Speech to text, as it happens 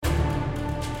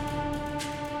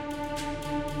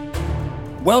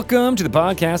Welcome to the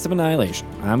Podcast of Annihilation.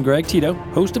 I'm Greg Tito,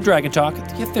 host of Dragon Talk,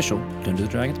 the official Dungeons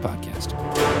 & Dragons podcast.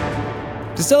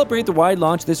 To celebrate the wide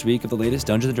launch this week of the latest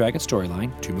Dungeons & Dragons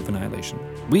storyline, Tomb of Annihilation,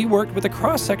 we worked with a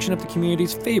cross-section of the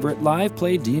community's favorite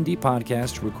live-play D&D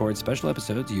podcast to record special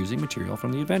episodes using material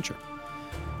from the adventure.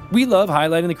 We love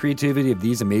highlighting the creativity of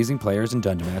these amazing players and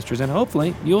dungeon masters, and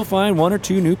hopefully you'll find one or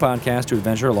two new podcasts to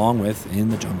adventure along with in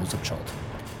the jungles of Chult.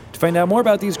 To find out more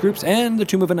about these groups and the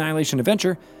Tomb of Annihilation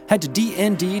adventure, head to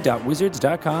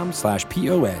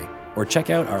dnd.wizards.com/POA or check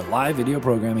out our live video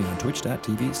programming on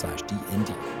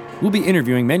twitch.tv/DND. We'll be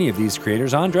interviewing many of these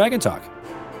creators on Dragon Talk.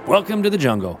 Welcome to the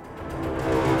jungle.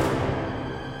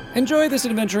 Enjoy this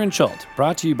adventure in Chult,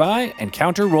 brought to you by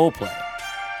Encounter Roleplay.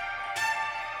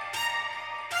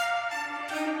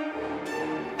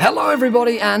 Hello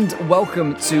everybody and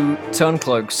welcome to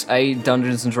Turncloaks, a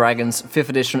Dungeons & Dragons 5th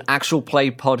edition actual play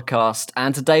podcast.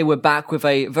 And today we're back with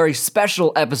a very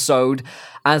special episode,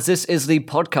 as this is the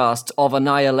podcast of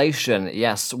Annihilation.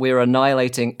 Yes, we're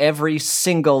annihilating every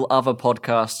single other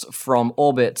podcast from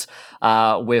orbit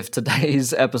with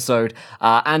today's episode.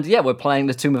 And yeah, we're playing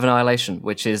the Tomb of Annihilation,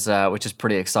 which is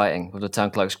pretty exciting with the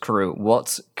Turncloaks crew.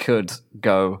 What could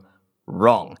go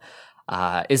wrong?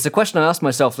 Is the question I asked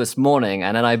myself this morning,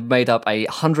 and then I made up a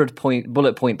 100-point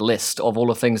bullet point list of all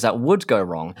the things that would go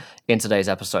wrong in today's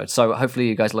episode. So hopefully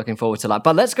you guys are looking forward to that.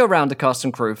 But let's go around the cast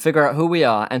and crew, figure out who we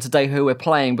are, and today who we're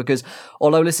playing, because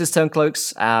although this is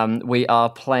Turncloaks, we are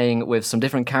playing with some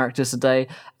different characters today,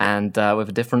 and with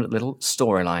a different little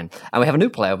storyline. And we have a new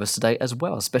player with us today as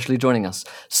well, especially joining us.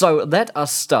 So let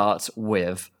us start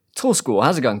with Tall School.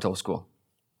 How's it going, Tall School?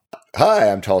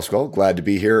 Hi, I'm Tall Skull. Glad to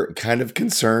be here. Kind of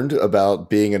concerned about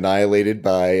being annihilated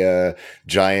by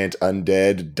giant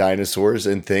undead dinosaurs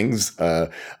and things. I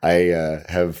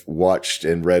have watched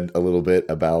and read a little bit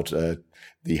about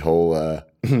the whole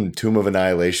Tomb of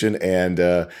Annihilation,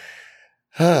 and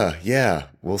yeah,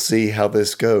 we'll see how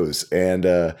this goes. And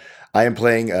I am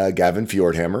playing Gavin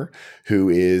Fjordhammer, who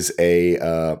is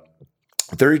a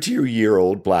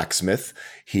 32-year-old blacksmith.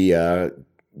 He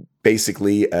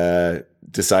basically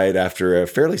decided after a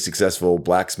fairly successful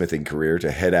blacksmithing career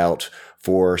to head out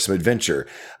for some adventure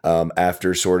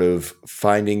after sort of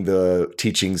finding the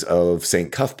teachings of St.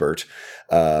 Cuthbert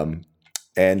and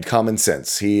common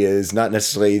sense. He is not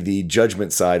necessarily the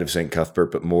judgment side of St.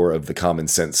 Cuthbert, but more of the common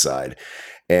sense side.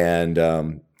 And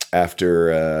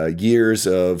after years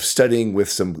of studying with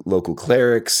some local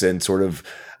clerics and sort of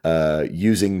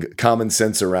using common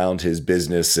sense around his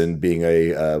business and being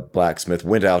a blacksmith,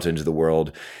 went out into the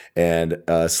world and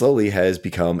slowly has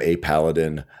become a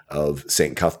paladin of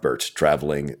St. Cuthbert,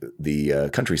 traveling the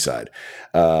countryside.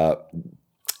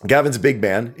 Gavin's a big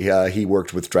man. He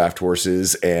worked with draft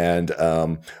horses and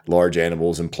large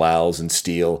animals and plows and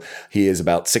steel. He is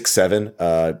about 6'7",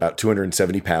 about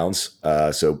 270 pounds,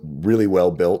 so really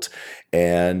well built,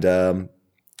 and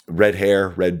red hair,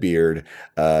 red beard,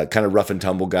 kind of rough and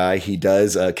tumble guy. He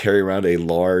does carry around a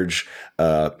large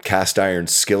cast iron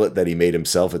skillet that he made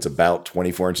himself. It's about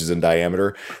 24 inches in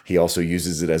diameter. He also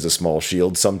uses it as a small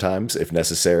shield sometimes, if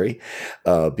necessary,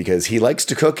 because he likes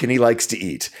to cook and he likes to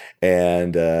eat,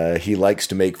 and he likes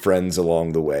to make friends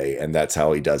along the way, and that's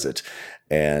how he does it.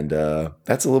 And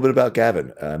that's a little bit about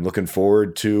Gavin. I'm looking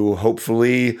forward to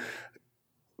hopefully,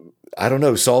 I don't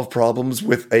know, solve problems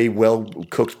with a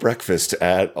well-cooked breakfast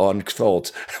on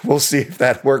Chult. We'll see if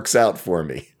that works out for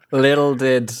me. Little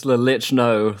did the Lich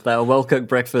know that a well-cooked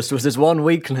breakfast was his one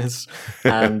weakness.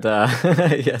 And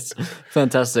yes,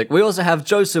 fantastic. We also have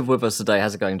Joseph with us today.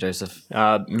 How's it going, Joseph?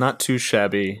 Not too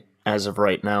shabby as of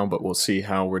right now, but we'll see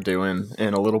how we're doing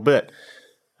in a little bit.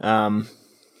 Yeah.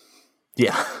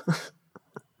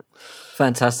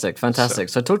 Fantastic. So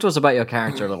talk to us about your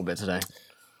character a little bit today.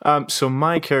 So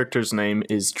my character's name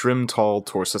is Drimtal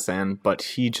Torsathan, but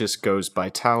he just goes by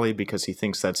Tally because he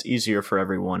thinks that's easier for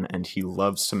everyone, and he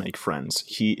loves to make friends.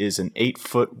 He is an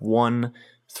 8'1",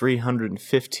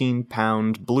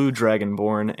 315-pound blue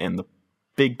dragonborn, and the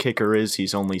big kicker is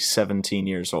he's only 17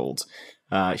 years old.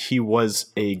 He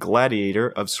was a gladiator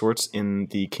of sorts in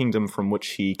the kingdom from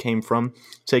which he came from,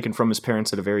 taken from his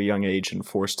parents at a very young age and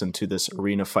forced into this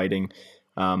arena fighting.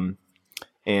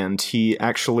 And he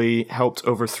actually helped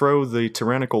overthrow the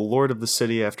tyrannical lord of the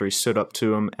city after he stood up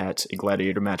to him at a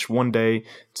gladiator match one day,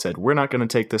 said, "We're not going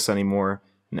to take this anymore,"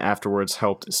 and afterwards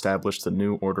helped establish the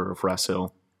new Order of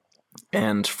Rasil.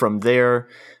 And from there,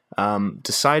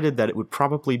 decided that it would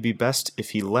probably be best if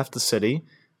he left the city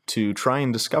to try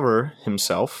and discover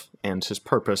himself and his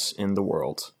purpose in the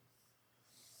world.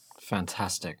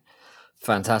 Fantastic.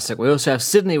 We also have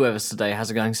Sydney with us today. How's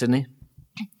it going, Sydney?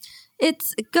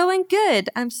 It's going good.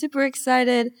 I'm super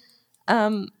excited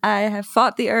I have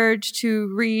fought the urge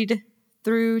to read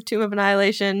through Tomb of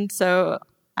Annihilation, so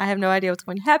I have no idea what's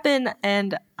going to happen,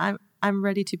 and I'm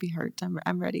ready to be hurt.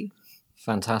 I'm ready.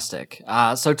 Fantastic.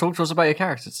 So talk to us about your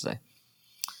character today.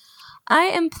 I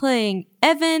am playing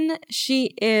Evan.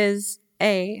 She is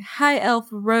a high elf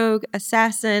rogue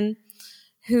assassin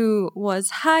who was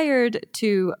hired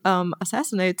to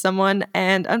assassinate someone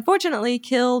and unfortunately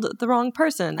killed the wrong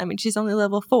person. I mean, she's only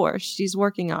level 4. She's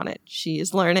working on it. She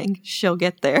is learning. She'll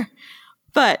get there.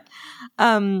 But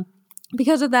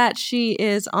because of that, she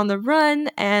is on the run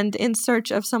and in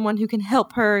search of someone who can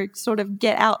help her sort of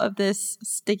get out of this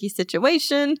sticky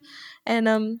situation.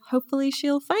 And hopefully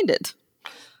she'll find it.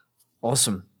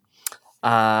 Awesome.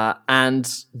 And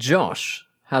Josh,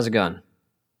 how's it going?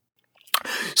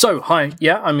 So, hi,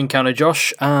 I'm Encounter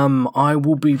Josh. I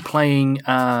will be playing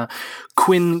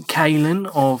Quinn Kalen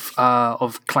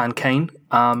of Clan Kane.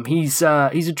 He's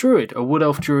a druid, a wood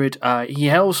elf druid. He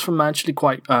hails from actually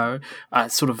quite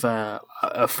sort of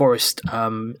a forest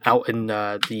out in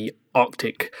the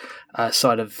Arctic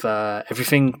side of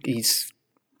everything. He's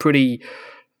pretty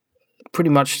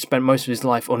much spent most of his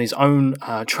life on his own,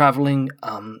 traveling.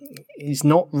 He's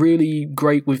not really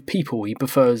great with people. He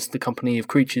prefers the company of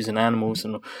creatures and animals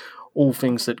and all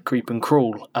things that creep and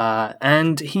crawl.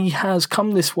 And he has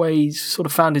come this way, sort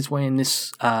of found his way in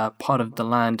this part of the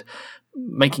land,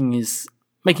 making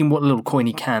what little coin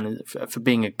he can for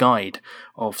being a guide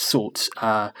of sorts,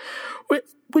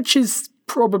 which is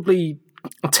probably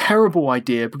a terrible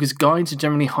idea because guides are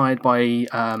generally hired by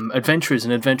adventurers,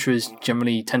 and adventurers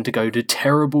generally tend to go to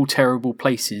terrible, terrible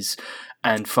places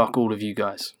and fuck all of you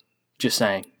guys. Just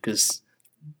saying, because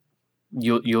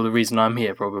you're the reason I'm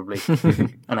here, probably,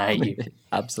 and I hate you.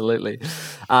 Absolutely.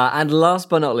 And last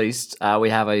but not least,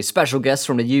 we have a special guest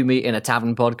from the You Meet in a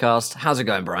Tavern podcast. How's it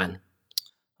going, Brian?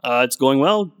 It's going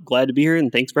well. Glad to be here,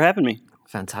 and thanks for having me.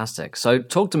 Fantastic. So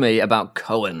talk to me about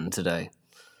Cohen today.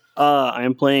 I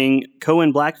am playing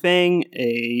Cohen Blackfang,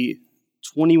 a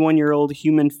 21-year-old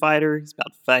human fighter. He's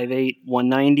about 5'8",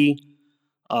 190.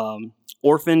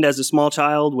 Orphaned as a small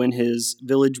child when his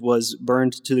village was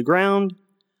burned to the ground.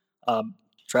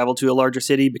 Traveled to a larger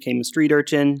city, became a street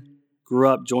urchin. Grew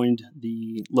up, joined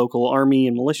the local army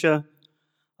and militia,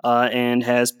 and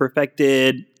has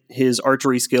perfected his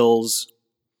archery skills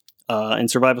and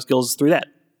survival skills through that.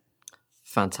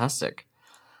 Fantastic.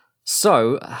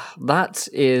 So that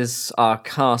is our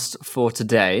cast for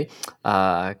today.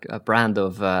 A brand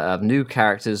of new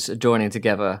characters joining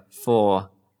together for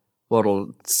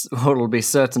what'll be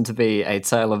certain to be a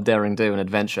tale of daring do and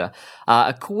adventure.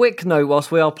 A quick note: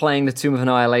 whilst we are playing the Tomb of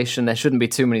Annihilation, there shouldn't be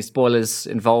too many spoilers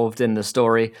involved in the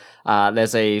story.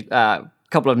 There's a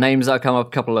couple of names that come up, a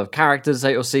couple of characters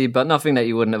that you'll see, but nothing that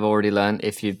you wouldn't have already learned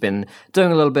if you've been doing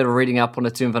a little bit of reading up on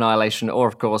the Tomb of Annihilation, or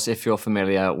of course if you're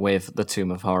familiar with the Tomb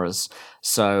of Horrors.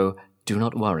 So do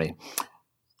not worry.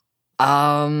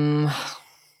 Right,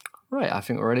 I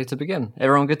think we're ready to begin.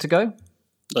 Everyone good to go?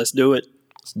 Let's do it.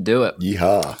 Let's do it.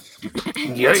 Yeehaw.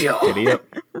 Giddy up.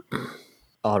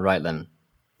 All right then.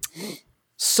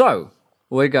 So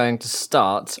we're going to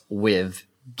start with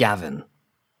Gavin.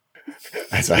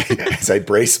 As I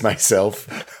brace myself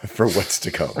for what's to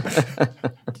come.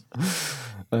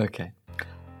 Okay.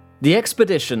 The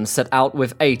expedition set out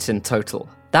with 8 in total.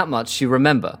 That much you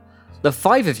remember. The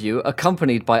 5 of you,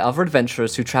 accompanied by other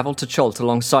adventurers who travelled to Cholt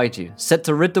alongside you, set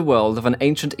to rid the world of an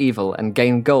ancient evil and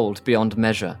gain gold beyond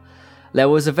measure. There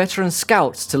was a veteran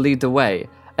scout to lead the way,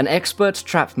 an expert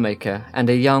trap maker, and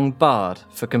a young bard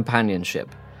for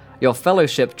companionship. Your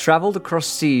fellowship travelled across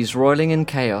seas roiling in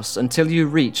chaos until you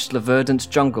reached the verdant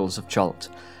jungles of Cholt.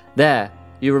 There,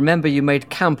 you remember you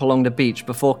made camp along the beach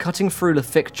before cutting through the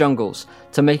thick jungles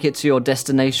to make it to your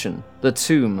destination, the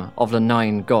Tomb of the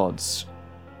 9 Gods.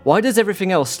 Why does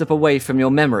everything else slip away from your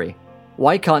memory?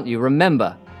 Why can't you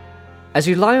remember? As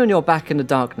you lie on your back in the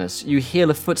darkness, you hear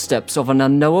the footsteps of an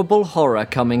unknowable horror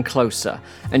coming closer,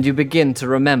 and you begin to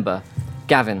remember.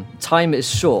 Gavin, time is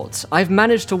short. I've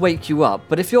managed to wake you up,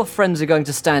 but if your friends are going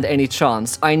to stand any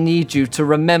chance, I need you to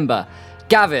remember.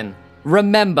 Gavin,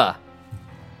 remember!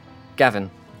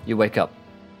 Gavin, you wake up.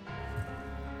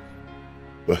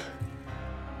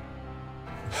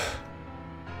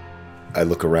 I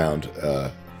look around.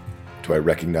 Do I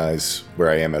recognize where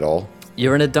I am at all?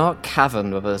 You're in a dark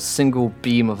cavern with a single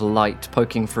beam of light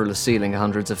poking through the ceiling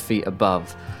hundreds of feet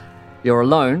above. You're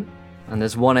alone, and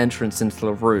there's one entrance into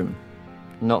the room.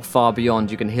 Not far beyond,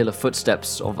 you can hear the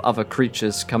footsteps of other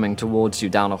creatures coming towards you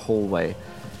down a hallway.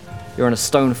 You're on a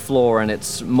stone floor, and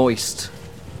it's moist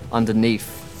underneath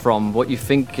from what you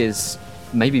think is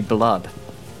maybe blood.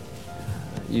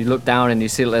 You look down and you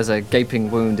see that there's a gaping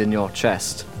wound in your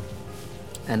chest.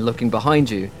 and looking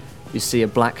behind you, you see a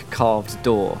black carved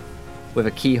door with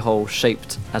a keyhole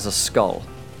shaped as a skull.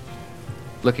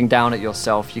 Looking down at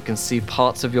yourself, you can see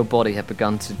parts of your body have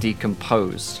begun to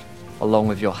decompose, along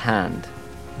with your hand.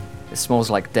 It smells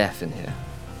like death in here.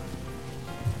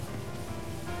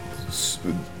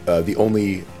 The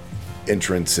only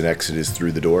entrance and exit is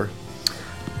through the door?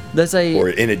 There's a... Or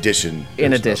in addition?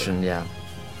 In addition, yeah.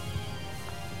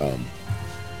 Can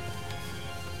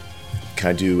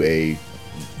I do a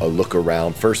look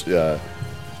around? First,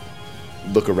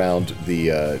 look around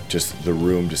just the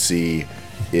room to see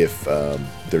if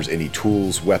there's any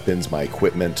tools, weapons, my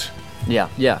equipment. Yeah.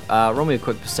 Roll me a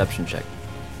quick perception check.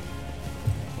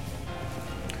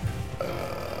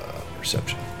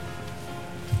 Perception.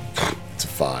 It's a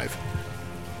 5.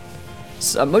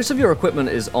 So, most of your equipment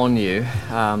is on you,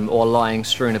 or lying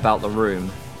strewn about the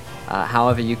room.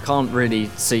 However, you can't really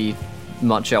see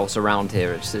much else around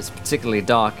here. It's particularly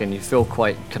dark, and you feel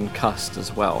quite concussed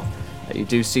as well. You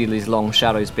do see these long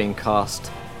shadows being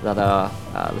cast that are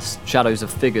the shadows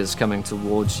of figures coming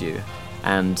towards you.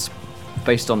 And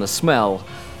based on the smell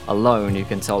alone, you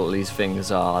can tell that these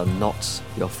things are not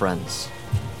your friends.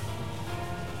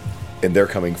 And they're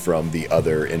coming from the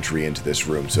other entry into this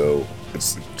room, so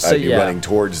I'd be running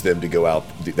towards them to go out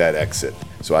that exit.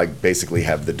 So I basically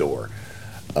have the door.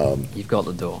 You've got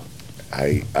the door.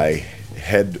 I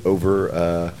head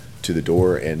over to the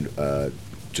door and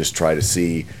just try to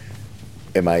see,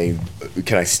 can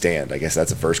I stand? I guess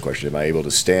that's the first question. Am I able to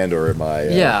stand, or am I...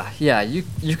 Yeah,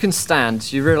 you can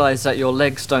stand. You realize that your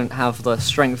legs don't have the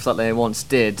strength that they once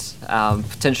did,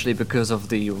 potentially because of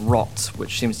the rot,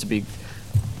 which seems to be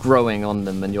growing on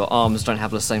them, and your arms don't have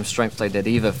the same strength they did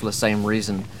either for the same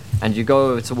reason. And you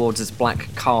go over towards this black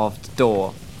carved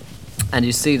door, and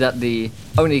you see that the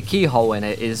only keyhole in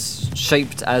it is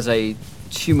shaped as a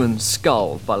human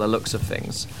skull by the looks of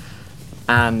things.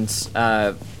 And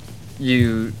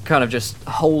you kind of just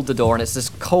hold the door, and it's this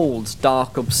cold,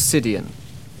 dark obsidian.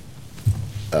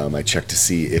 I check to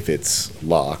see if it's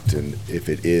locked, and if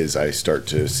it is, I start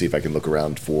to see if I can look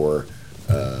around for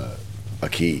a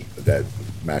key that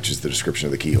matches the description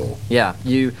of the keyhole. Yeah,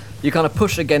 you kind of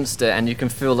push against it, and you can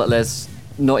feel that there's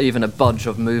not even a budge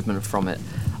of movement from it.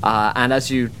 And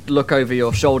as you look over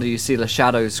your shoulder, you see the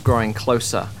shadows growing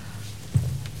closer.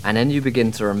 And then you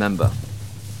begin to remember.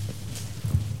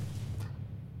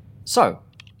 So,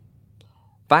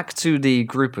 back to the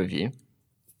group of you.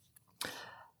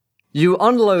 You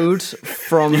unload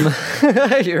from...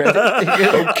 You're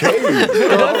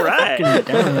Okay. All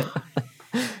right.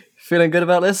 Feeling good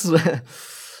about this?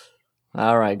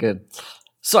 All right, good.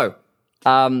 So,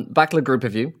 back to the group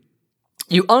of you.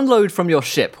 You unload from your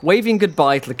ship, waving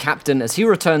goodbye to the captain as he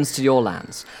returns to your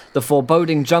lands. The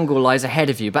foreboding jungle lies ahead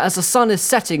of you, but as the sun is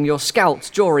setting, your scout,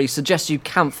 Jory, suggests you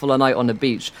camp for the night on the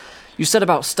beach. You set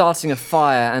about starting a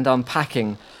fire and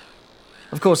unpacking.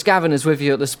 Of course, Gavin is with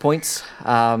you at this point,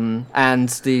 and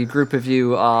the group of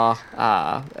you are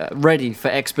ready for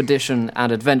expedition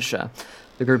and adventure.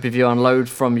 The group of you unload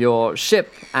from your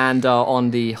ship and are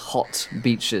on the hot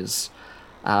beaches.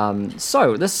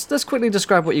 So let's quickly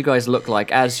describe what you guys look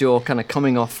like as you're kind of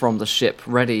coming off from the ship,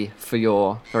 ready for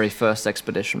your very first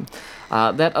expedition.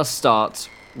 Let us start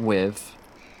with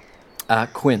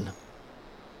Quinn.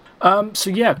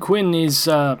 Quinn is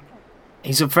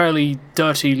he's a fairly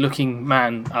dirty-looking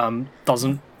man.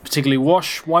 Doesn't particularly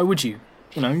wash. Why would you?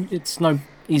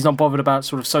 He's not bothered about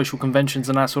sort of social conventions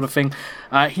and that sort of thing.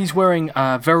 He's wearing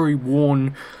very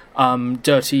worn,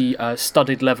 dirty,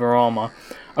 studded leather armor.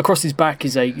 Across his back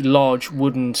is a large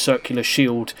wooden circular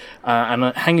shield,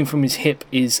 and hanging from his hip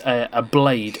is a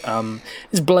blade.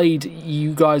 This blade,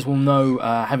 you guys will know,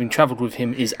 having travelled with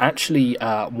him, is actually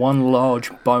one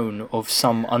large bone of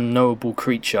some unknowable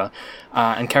creature,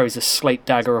 and carries a slate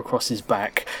dagger across his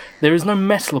back. There is no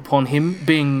metal upon him,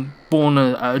 being born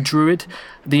a druid.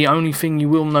 The only thing you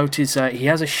will note is he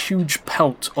has a huge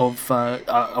pelt of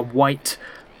a white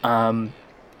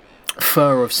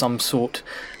fur of some sort,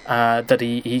 that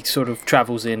he sort of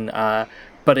travels in,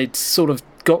 but it's sort of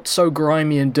got so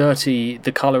grimy and dirty,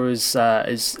 the colour is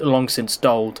long since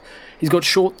dulled. He's got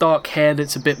short dark hair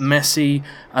that's a bit messy,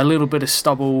 a little bit of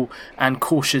stubble, and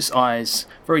cautious eyes,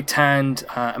 very tanned,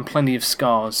 and plenty of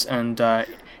scars, and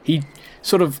he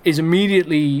sort of is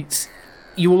immediately...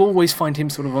 You will always find him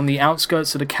sort of on the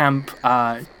outskirts of the camp,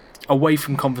 away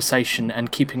from conversation and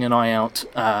keeping an eye out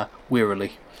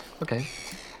wearily. Okay.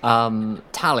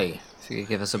 Tally. If you could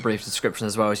give us a brief description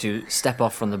as well as you step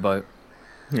off from the boat.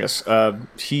 Yes,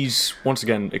 he's once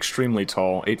again extremely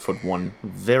tall, 8'1",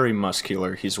 very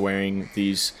muscular. He's wearing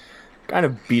these kind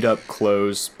of beat up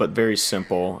clothes, but very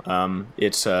simple.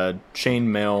 It's a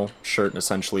chainmail shirt,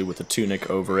 essentially, with a tunic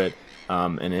over it,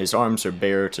 and his arms are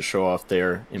bare to show off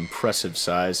their impressive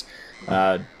size.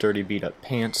 Dirty beat up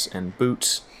pants and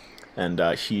boots, and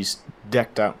he's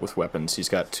decked out with weapons. He's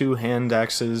got 2 hand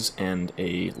axes and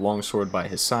a longsword by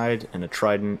his side, and a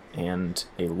trident and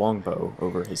a longbow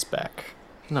over his back.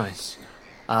 Nice.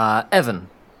 Evan.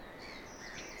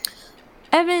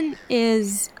 Evan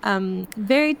is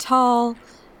very tall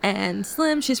and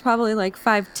slim. She's probably like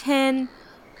 5'10",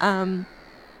 and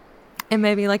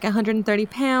maybe like 130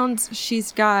 pounds.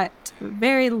 She's got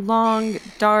very long,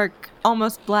 dark,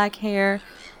 almost black hair,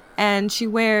 and she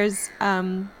wears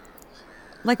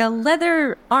like a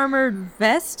leather armored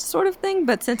vest sort of thing.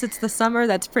 But since it's the summer,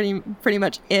 that's pretty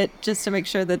much it, just to make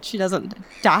sure that she doesn't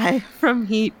die from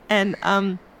heat.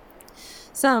 And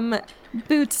some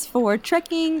boots for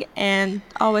trekking, and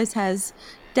always has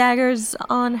daggers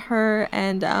on her,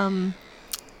 and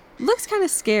looks kind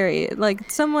of scary, like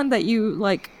someone that you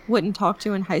like wouldn't talk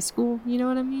to in high school, you know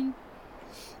what I mean?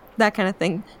 That kind of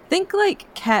thing. Think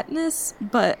like Katniss,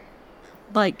 but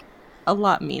like a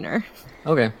lot meaner.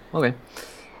 Okay.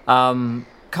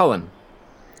 Cohen.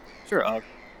 Sure.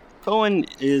 Cohen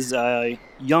is a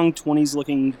young 20s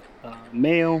looking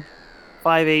male,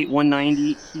 5'8",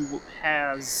 190. He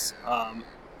has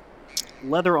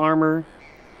leather armor.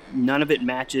 None of it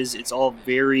matches. It's all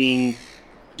varying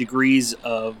degrees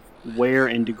of wear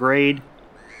and degrade.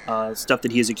 Stuff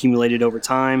that he has accumulated over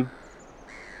time.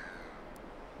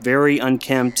 Very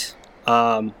unkempt.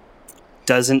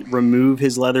 Doesn't remove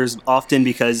his leathers often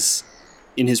because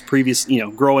in his previous,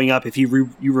 growing up, if you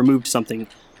removed something,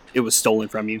 it was stolen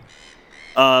from you.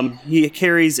 He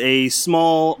carries a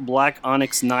small black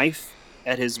onyx knife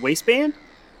at his waistband.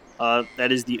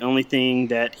 That is the only thing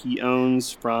that he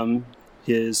owns from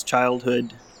his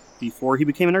childhood before he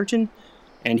became an urchin.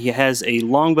 And he has a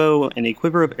longbow and a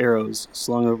quiver of arrows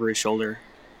slung over his shoulder.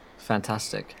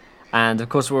 Fantastic. And of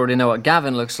course we already know what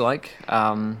Gavin looks like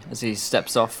as he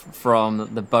steps off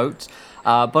from the boat.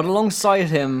 But alongside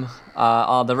him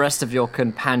are the rest of your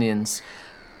companions.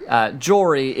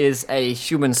 Jory is a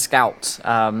human scout,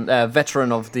 a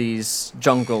veteran of these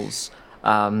jungles,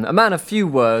 a man of few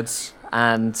words,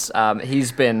 and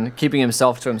he's been keeping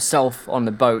himself to himself on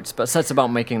the boat, but sets about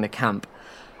making the camp.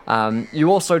 You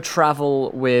also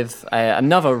travel with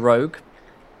another rogue,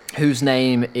 whose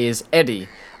name is Eddie.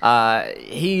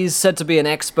 He's said to be an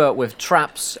expert with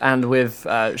traps, and with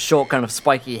short kind of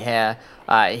spiky hair,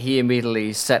 he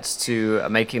immediately sets to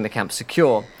making the camp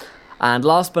secure. And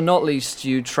last but not least,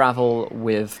 you travel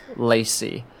with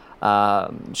Lacey.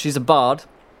 She's a bard,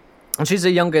 and she's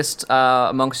the youngest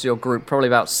amongst your group, probably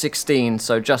about 16,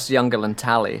 so just younger than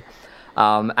Tally.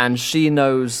 And she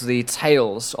knows the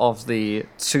tales of the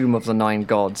Tomb of the Nine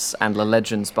Gods and the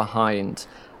legends behind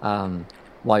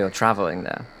while you're traveling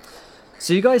there.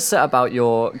 So you guys set about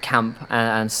your camp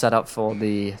and set up for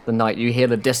the night. You hear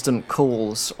the distant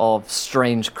calls of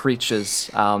strange creatures,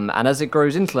 and as it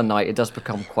grows into the night, it does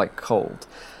become quite cold.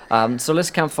 So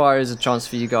this campfire is a chance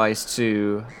for you guys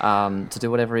to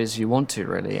do whatever it is you want to,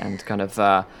 really, and kind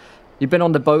of... You've been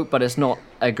on the boat, but it's not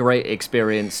a great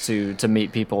experience to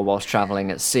meet people whilst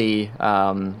traveling at sea,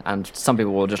 and some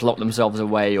people will just lock themselves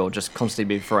away or just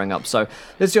constantly be throwing up. So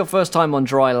this is your first time on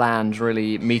dry land,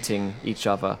 really meeting each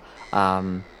other.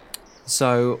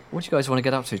 So what do you guys want to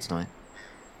get up to tonight?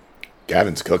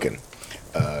 Gavin's cooking.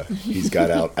 He's got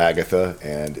out Agatha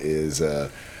and is,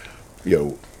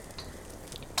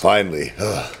 finally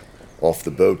off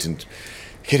the boat and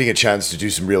getting a chance to do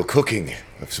some real cooking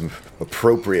of some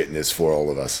appropriateness for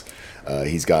all of us.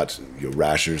 He's got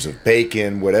rashers of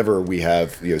bacon, whatever we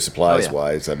have,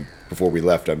 supplies-wise. Before we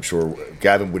left, I'm sure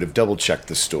Gavin would have double-checked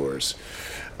the stores.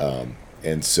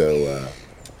 And so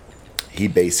he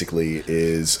basically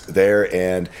is there,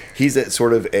 and he's he's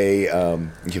kind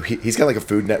of like a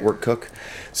Food Network cook.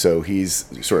 So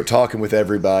he's sort of talking with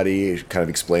everybody, kind of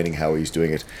explaining how he's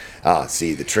doing it.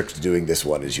 See, the trick to doing this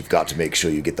one is you've got to make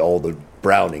sure you get all the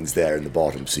brownings there in the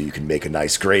bottom so you can make a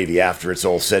nice gravy after it's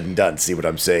all said and done. See what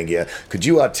I'm saying here? Could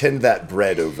you tend that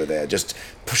bread over there? Just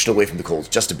push it away from the coals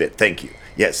just a bit. Thank you.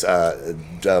 Yes,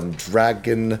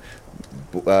 Dragon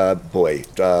Boy.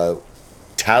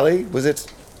 Tally, was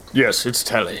it? Yes, it's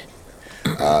Tally.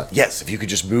 Yes, if you could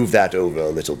just move that over a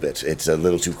little bit. It's a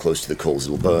little too close to the coals.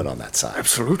 It'll burn on that side.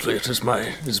 Absolutely. It is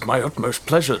my utmost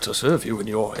pleasure to serve you in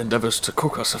your endeavors to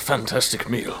cook us a fantastic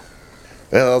meal.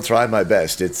 Well, I'll try my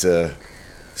best. It's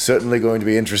certainly going to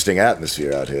be interesting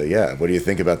atmosphere out here, yeah. What do you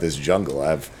think about this jungle?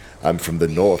 I'm from the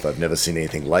north. I've never seen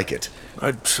anything like it.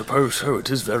 I suppose so. It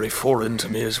is very foreign to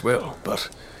me as well, but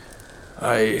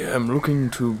I am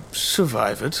looking to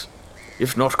survive it,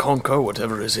 if not conquer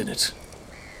whatever is in it.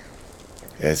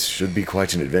 Yes, should be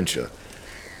quite an adventure.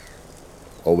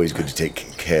 Always good to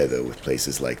take care, though, with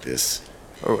places like this.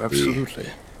 Oh,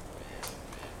 absolutely.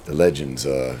 The legends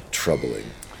are troubling.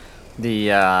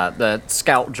 The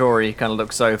scout Jory kind of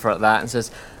looks over at that and says,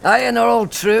 "Aye, and are all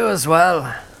true as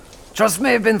well. Trust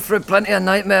me, I've been through plenty of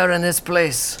nightmare in this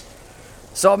place.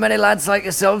 So many lads like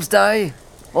yourselves die,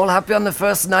 all happy on the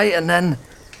first night, and then,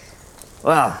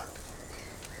 well,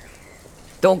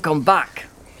 don't come back."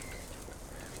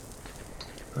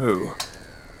 Oh.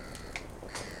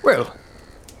 Well,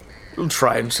 we'll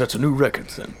try and set a new record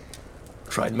then.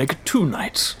 Try and make it 2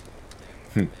 nights.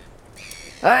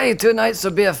 Aye, 2 nights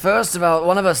would be a first about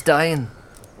one of us dying.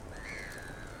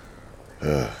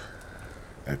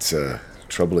 That's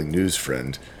troubling news,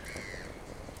 friend.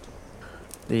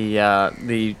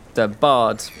 The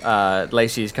bard,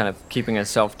 Lacey's kind of keeping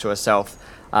herself to herself,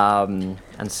 and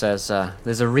says,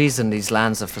 "There's a reason these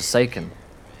lands are forsaken.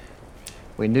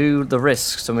 We knew the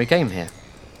risks when we came here.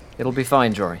 It'll be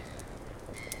fine, Jory."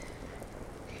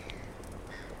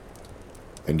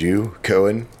 And you,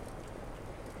 Cohen?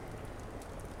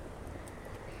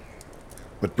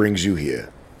 What brings you here?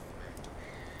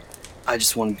 I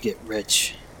just wanted to get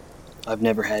rich. I've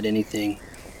never had anything.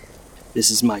 This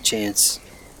is my chance.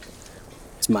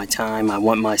 It's my time. I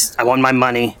want my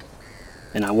money,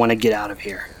 and I want to get out of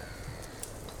here.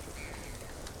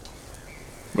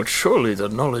 But surely the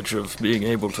knowledge of being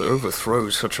able to overthrow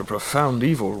such a profound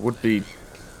evil would be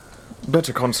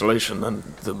better consolation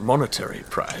than the monetary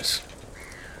prize.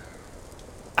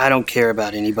 I don't care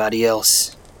about anybody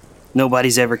else.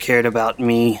 Nobody's ever cared about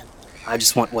me. I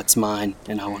just want what's mine,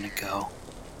 and I want to go.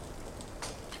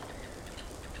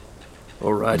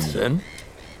 All right, then.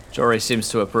 Jory seems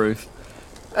to approve.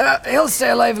 He'll stay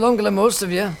alive longer than most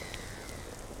of you.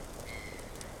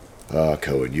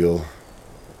 Cohen,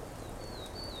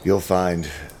 you'll find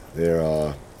there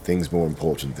are things more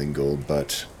important than gold,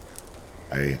 but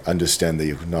I understand that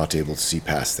you're not able to see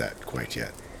past that quite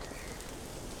yet.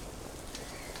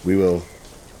 We will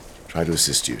try to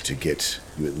assist you to get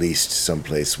you at least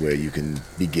someplace where you can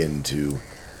begin to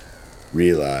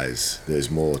realize there's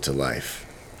more to life.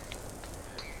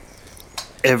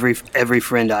 Every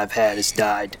friend I've had has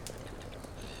died.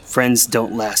 Friends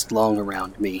don't last long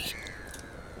around me.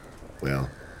 Well,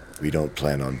 we don't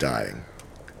plan on dying.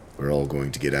 We're all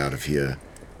going to get out of here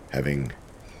having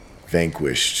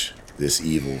vanquished this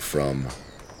evil from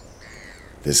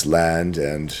this land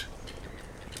and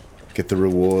get the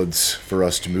rewards for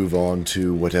us to move on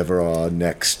to whatever our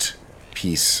next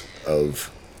piece of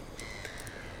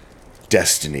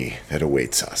destiny that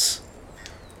awaits us.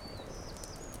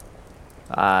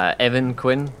 Evan,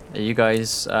 Quinn, are you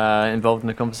guys involved in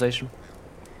the conversation?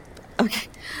 Okay.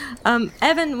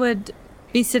 Evan would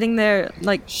be sitting there,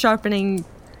 like, sharpening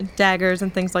daggers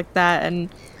and things like that, and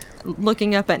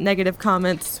looking up at negative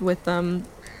comments with the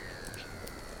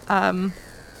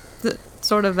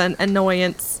sort of an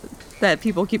annoyance that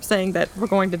people keep saying that we're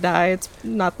going to die. It's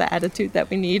not the attitude that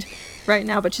we need right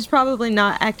now, but she's probably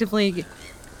not actively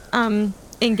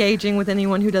engaging with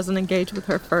anyone who doesn't engage with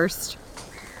her first.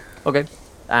 Okay.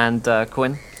 And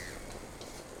Quinn?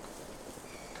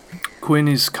 Quinn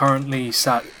is currently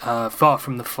sat far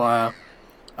from the fire,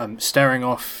 staring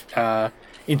off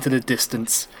into the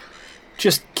distance,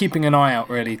 just keeping an eye out,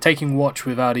 really, taking watch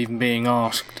without even being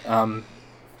asked.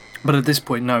 But at this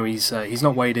point, no, he's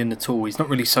not weighed in at all. He's not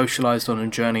really socialised on a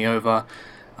journey over.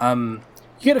 You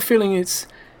get a feeling he's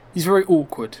very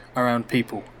awkward around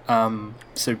people.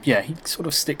 So yeah, he sort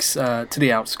of sticks to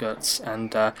the outskirts,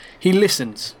 and he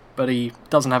listens, but he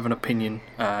doesn't have an opinion,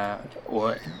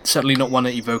 or certainly not one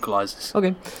that he vocalises.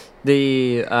 Okay.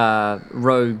 The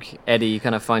rogue, Eddie,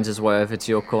 kind of finds his way over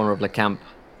to your corner of the camp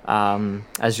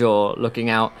as you're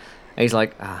looking out. And he's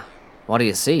like, what do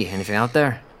you see? Anything out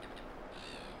there?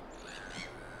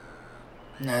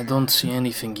 I don't see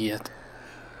anything yet,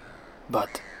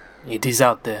 but it is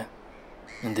out there,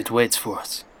 and it waits for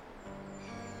us.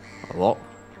 What?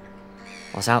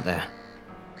 What's out there?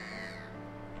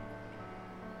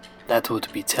 That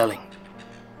would be telling.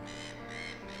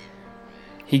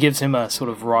 He gives him a sort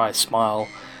of wry smile,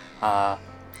 a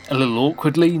little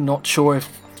awkwardly, not sure if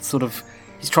sort of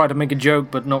he's tried to make a joke,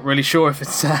 but not really sure if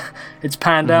it's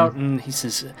panned out. And he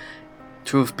says,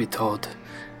 "Truth be told,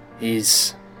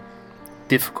 is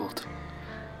difficult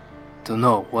to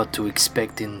know what to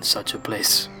expect in such a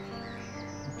place.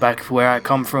 Back where I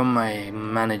come from, I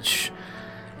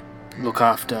look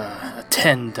after,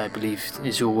 attend, I believe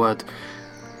is your word,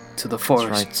 to the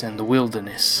forests and the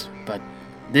wilderness. But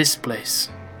this place,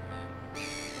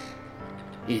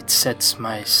 it sets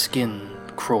my skin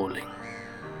crawling.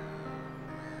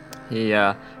 He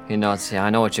nods. Yeah, I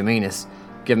know what you mean. It's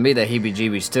giving me the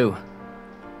heebie-jeebies too.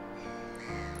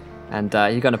 And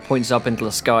he kind of points up into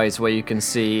the skies where you can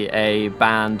see a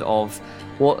band of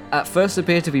what at first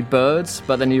appear to be birds,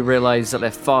 but then you realize that they're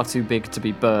far too big to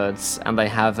be birds, and they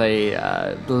have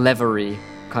a leathery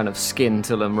kind of skin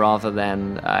to them rather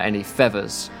than any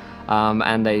feathers.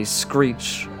 And they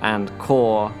screech and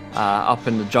caw up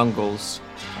in the jungles,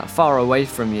 far away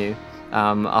from you,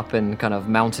 up in kind of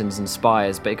mountains and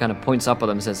spires, but he kind of points up at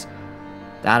them and says,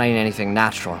 "That ain't anything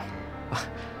natural.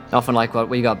 Nothing like what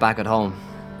we got back at home."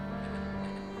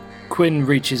 Quinn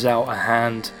reaches out a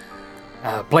hand,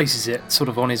 places it sort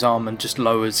of on his arm and just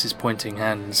lowers his pointing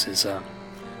hand and says,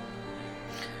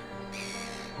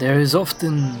 "There is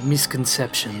often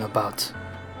misconception about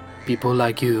people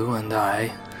like you and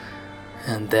I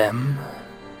and them.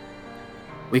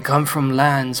 We come from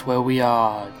lands where we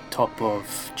are top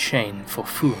of chain for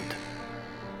food.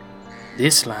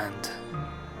 This land,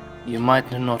 you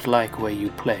might not like where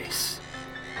you place."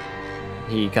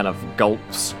 He kind of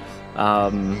gulps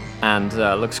and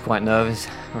looks quite nervous.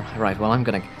 Right, well, I'm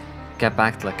gonna get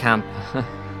back to the camp.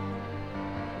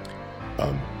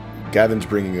 Gavin's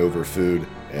bringing over food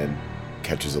and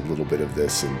catches a little bit of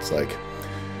this, and it's like,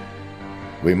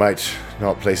 we might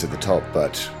not place at the top,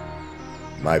 but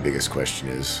my biggest question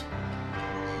is,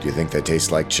 do you think that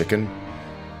tastes like chicken?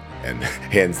 And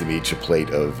hands them each a plate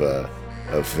of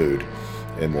food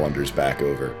and wanders back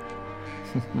over.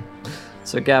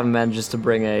 So Gavin manages to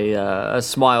bring a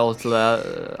smile to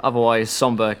the otherwise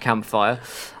somber campfire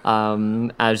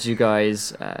as you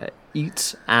guys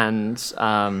eat and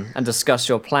discuss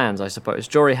your plans, I suppose.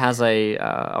 Jory has a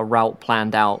route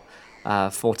planned out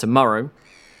for tomorrow.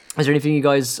 Is there anything you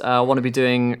guys want to be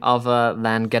doing other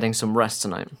than getting some rest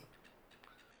tonight?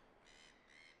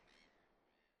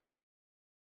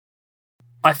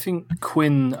 I think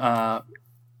Quinn,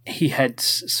 he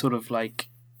heads sort of like...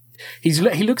 He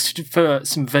looks for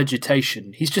some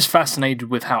vegetation. He's just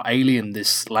fascinated with how alien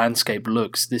this landscape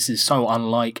looks. This is so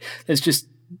unlike... There's just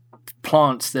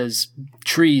plants, there's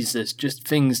trees, there's just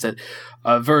things that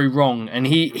are very wrong. And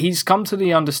he's come to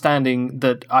the understanding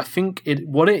that I think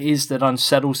what it is that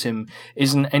unsettles him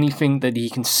isn't anything that he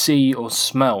can see or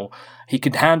smell. He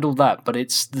could handle that, but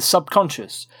it's the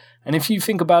subconscious. And if you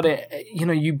think about it,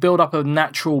 you build up a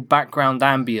natural background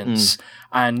ambience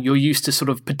and you're used to sort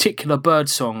of particular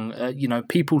birdsong,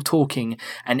 people talking,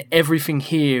 and everything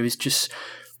here is just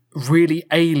really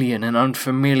alien and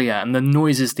unfamiliar, and the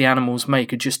noises the animals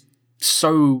make are just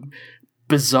so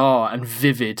bizarre and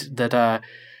vivid that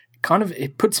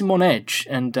it puts him on edge,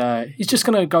 and he's just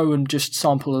going to go and just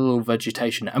sample a little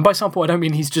vegetation. And by sample, I don't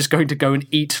mean he's just going to go and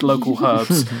eat local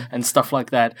herbs and stuff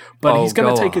like that, but he's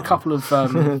going to take a couple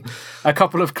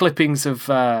of clippings of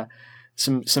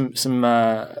some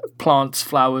plants,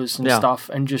 flowers, and stuff,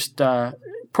 and just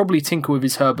probably tinker with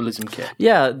his herbalism kit.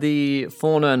 Yeah, the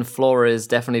fauna and flora is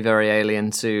definitely very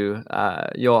alien to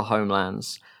your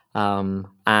homelands.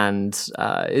 And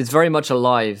it's very much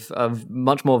alive,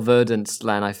 much more verdant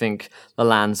than I think the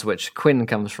lands which Quinn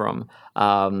comes from.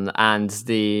 And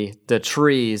the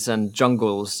trees and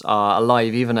jungles are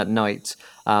alive even at night,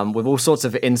 with all sorts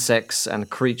of insects and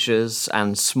creatures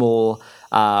and small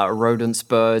rodents,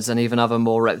 birds, and even other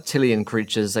more reptilian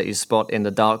creatures that you spot in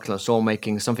the darkness, all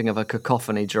making something of a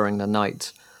cacophony during the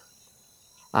night.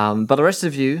 But the rest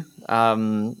of you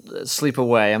sleep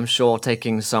away, I'm sure,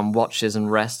 taking some watches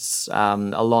and rests,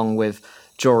 along with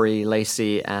Jory,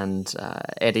 Lacey, and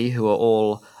Eddie, who are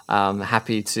all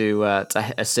happy to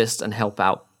assist and help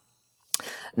out.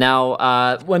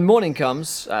 Now, when morning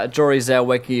comes, Jory's there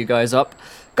waking you guys up.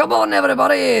 Come on,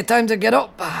 everybody, time to get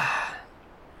up.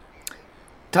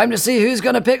 Time to see who's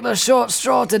going to pick the short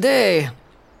straw today.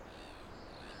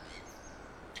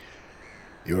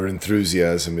 Your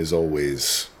enthusiasm is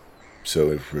always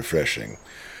so refreshing.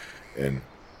 And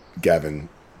Gavin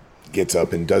gets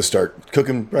up and does start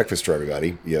cooking breakfast for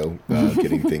everybody,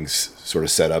 getting things sort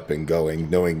of set up and going,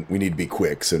 knowing we need to be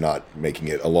quick, so not making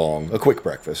it a quick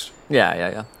breakfast.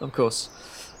 Yeah, of course.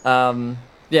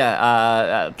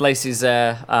 Lacey's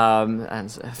there,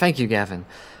 and thank you, Gavin.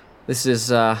 This is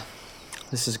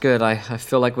good. I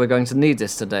feel like we're going to need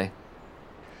this today.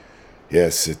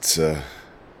 Yes,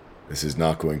 this is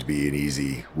not going to be an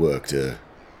easy work to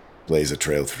blaze a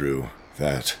trail through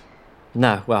that.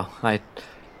 No, well, I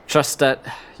trust that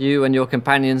you and your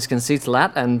companions can see to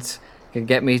that and can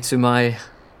get me to my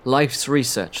life's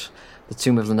research, the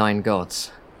Tomb of the Nine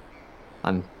Gods.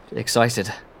 I'm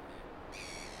excited.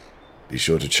 Be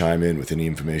sure to chime in with any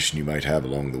information you might have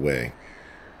along the way.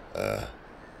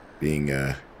 Being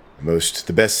a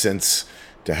The best sense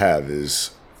to have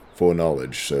is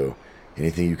foreknowledge, so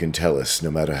anything you can tell us,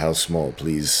 no matter how small,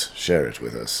 please share it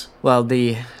with us. Well,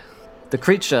 the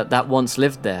creature that once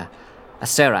lived there, a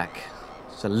Serac,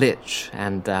 is a lich,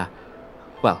 and,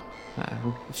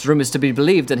 it's rumors to be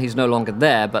believed and he's no longer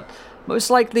there, but most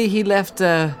likely he left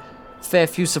a fair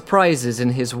few surprises in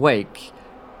his wake.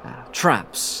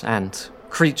 Traps and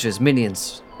creatures,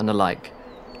 minions, and the like.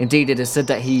 Indeed, it is said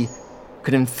that he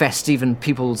could infest even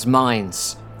people's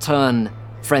minds, turn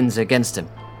friends against him.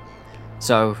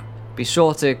 So, be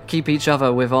sure to keep each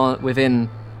other within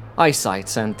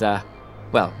eyesight, and,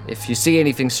 if you see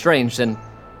anything strange, then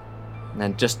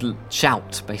just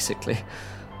shout, basically.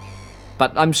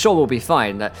 But I'm sure we'll be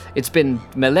fine. It's been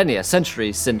millennia,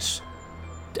 centuries since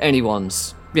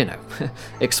anyone's,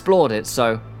 explored it,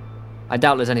 so I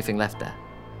doubt there's anything left there.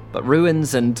 But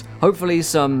ruins and hopefully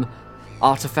some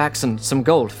artifacts and some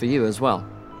gold for you as well.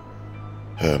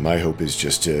 My hope is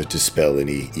just to dispel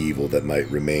any evil that might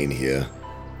remain here.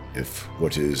 If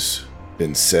what has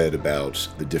been said about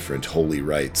the different holy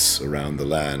rites around the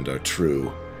land are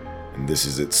true, and this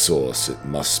is its source, it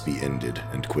must be ended,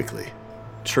 and quickly.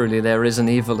 Truly there is an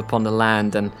evil upon the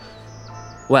land, and,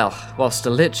 whilst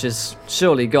the Lich is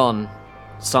surely gone,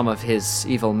 some of his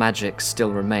evil magics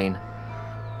still remain.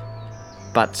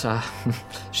 But,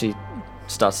 she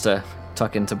starts to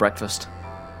tuck into breakfast.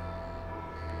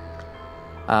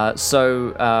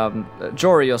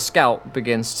 Jory, your scout,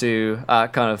 begins to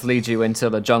kind of lead you into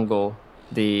the jungle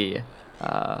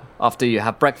after you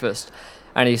have breakfast,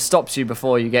 and he stops you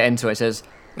before you get into it. He says,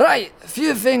 "Right, a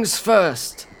few things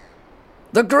first.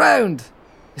 The ground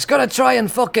is gonna try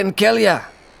and fucking kill you,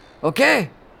 okay?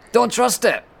 Don't trust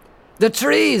it. The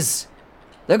trees,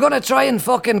 they're gonna try and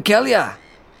fucking kill you.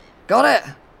 Got it?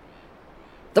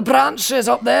 The branches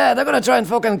up there, they're gonna try and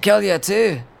fucking kill you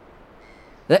too.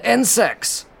 The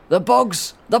insects, the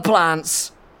bugs, the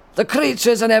plants, the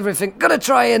creatures and everything, gonna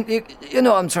try and, you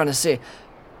know what I'm trying to say.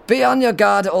 Be on your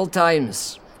guard at all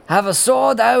times. Have a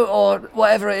sword out or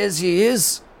whatever it is you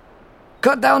use.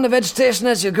 Cut down the vegetation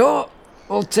as you go.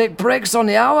 We'll take breaks on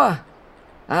the hour.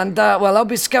 And, I'll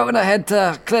be scouting ahead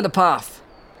to clear the path.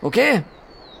 Okay?"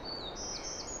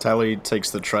 Tally takes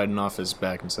the trident off his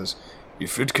back and says,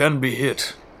 If it can be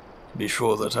hit, be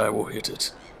sure that I will hit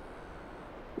it.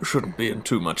 We shouldn't be in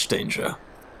too much danger.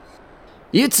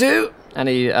 "You too." And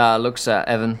he looks at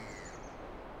Evan.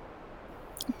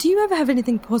 Do you ever have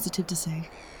anything positive to say?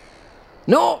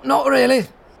 "No, not really."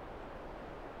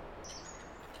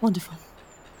 Wonderful.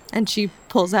 And she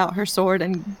pulls out her sword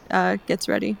and gets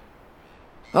ready.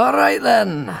 "All right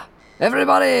then,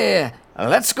 everybody,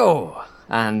 let's go."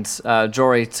 And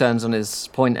Jory turns on his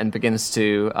point and begins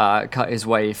to cut his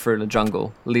way through the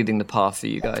jungle, leading the path for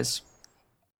you guys.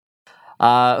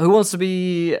 Who wants to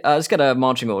be... let's get a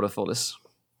marching order for this.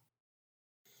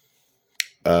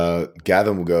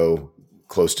 Gavin will go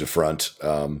close to front.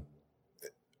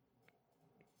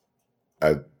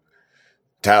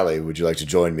 Tally, would you like to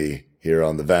join me here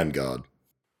on the vanguard?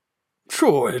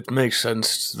 Sure, it makes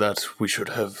sense that we should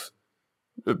have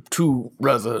two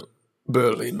rather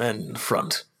burly men in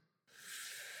front.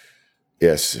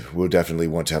 Yes, we'll definitely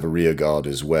want to have a rear guard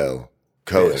as well.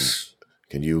 Cohen, yes.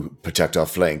 Can you protect our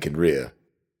flank and rear?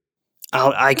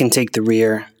 I can take the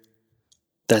rear.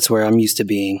 That's where I'm used to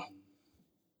being.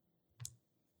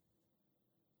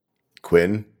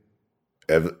 Quinn?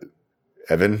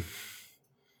 Evan?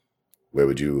 Where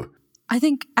would you... I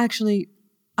think, actually,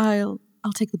 I'll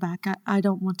take the back. I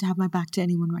don't want to have my back to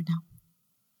anyone right now.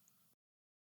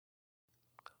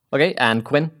 Okay, and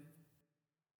Quinn?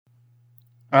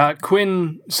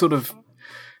 Quinn sort of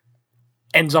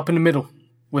ends up in the middle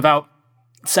without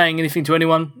saying anything to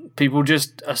anyone. People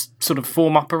just sort of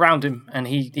form up around him, and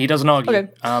he doesn't argue.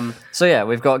 Okay. So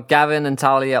we've got Gavin and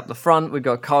Tally up the front, we've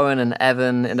got Cohen and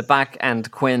Evan in the back,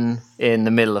 and Quinn in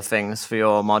the middle of things for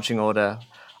your marching order.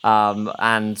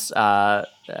 And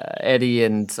Eddie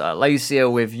and Lacey are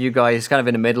with you guys, kind of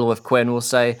in the middle with Quinn, we'll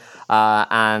say.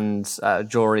 And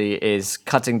Jory is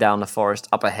cutting down the forest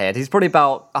up ahead. He's probably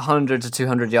about 100 to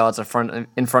 200 yards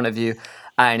in front of you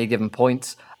at any given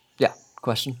point. Yeah,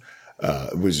 question? I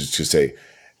was just to say,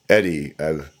 Eddie,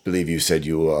 I believe you said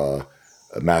you are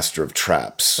a master of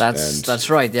traps. That's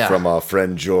right, yeah. From our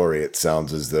friend Jory, it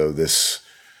sounds as though this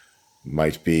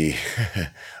might be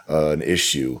an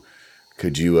issue.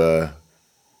 Could you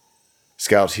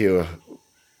scout here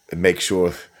and make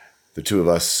sure the two of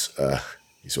us,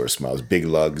 he sort of smiles, big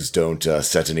lugs, don't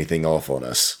set anything off on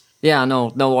us? Yeah, no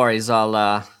worries.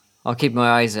 I'll keep my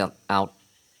eyes out.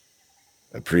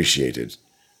 Appreciated.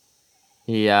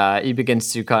 He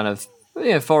begins to kind of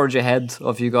forage ahead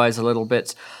of you guys a little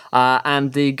bit.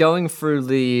 And the going through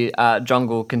the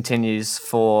jungle continues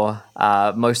for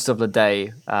most of the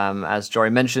day. As Jory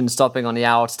mentioned, stopping on the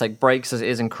hour to take breaks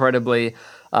is incredibly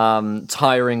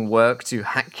tiring work to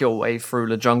hack your way through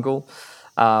the jungle.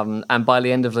 And by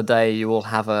the end of the day, you will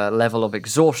have a level of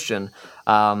exhaustion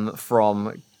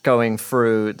from going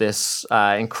through this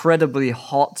incredibly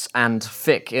hot and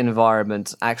thick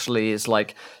environment. Actually, it's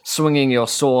like swinging your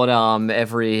sword arm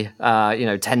every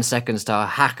 10 seconds to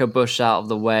hack a bush out of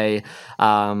the way,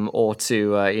 or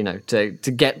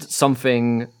to get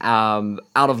something out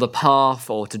of the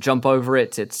path or to jump over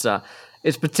it. It's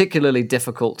particularly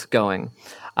difficult going.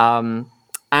 And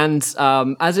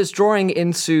as it's drawing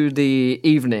into the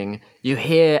evening, you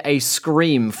hear a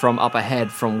scream from up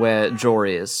ahead from where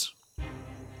Jory is.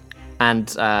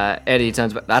 And Eddie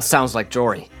turns back. That sounds like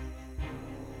Jory.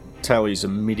 Tally's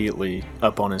immediately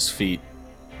up on his feet,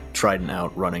 trident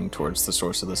out, running towards the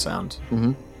source of the sound.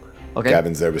 Mm-hmm. Okay.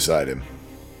 Gavin's there beside him.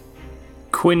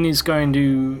 Quinn is going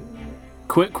to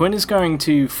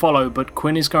follow, but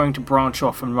Quinn is going to branch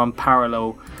off and run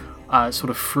parallel, sort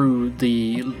of through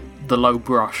the low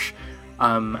brush,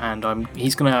 and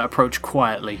he's going to approach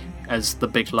quietly as the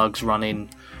big lugs run in,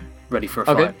 ready for a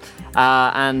fight. Okay.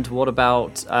 And what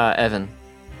about Evan?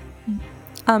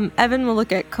 Evan will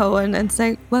look at Cohen and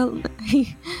say, well,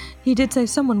 he did say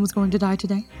someone was going to die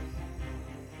today.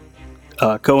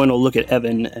 Cohen will look at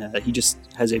Evan. He just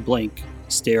has a blank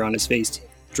stare on his face,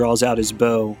 draws out his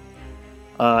bow,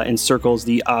 and circles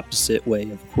the opposite way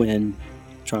of Quinn,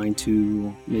 trying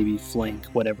to maybe flank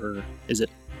whatever is it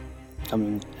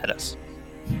coming at us.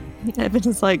 Evan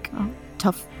is like, oh,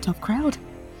 tough crowd.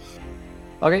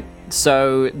 Okay,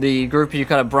 so the group of you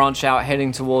kind of branch out,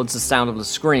 heading towards the sound of the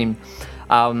scream,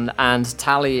 and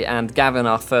Tally and Gavin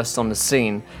are first on the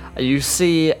scene. You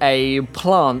see a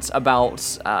plant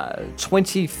about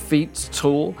 20 feet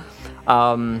tall,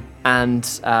 and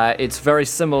it's very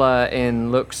similar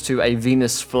in looks to a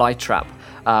Venus flytrap,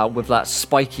 with that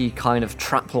spiky kind of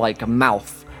trap-like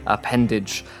mouth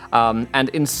appendage. And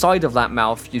inside of that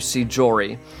mouth, you see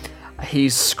Jory.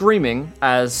 He's screaming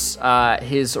as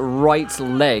his right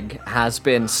leg has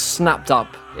been snapped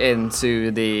up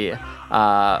into the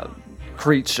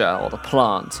creature or the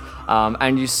plant.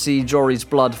 And you see Jory's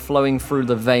blood flowing through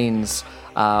the veins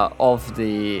of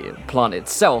the plant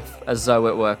itself as though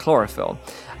it were chlorophyll.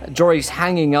 Jory's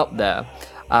hanging up there.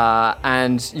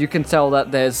 And you can tell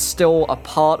that there's still a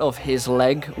part of his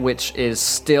leg which is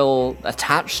still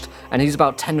attached, and he's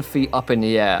about 10 feet up in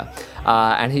the air.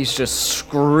 And he's just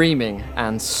screaming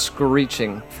and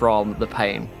screeching from the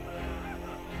pain.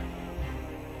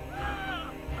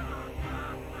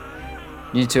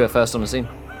 You two are first on the scene.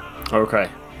 Okay.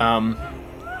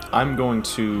 I'm going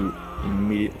to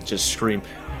immediately just scream,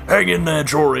 "Hang in there,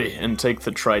 Jory!" and take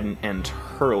the trident and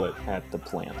hurl it at the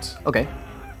plant. Okay.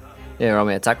 Yeah, roll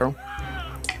me an attack roll.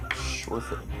 Sure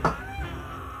thing.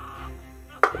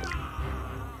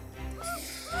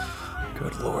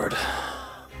 Good lord.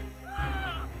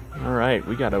 Alright,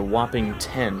 we got a whopping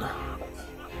 10.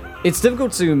 It's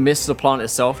difficult to miss the plant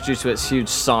itself due to its huge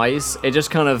size. It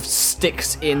just kind of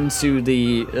sticks into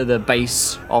the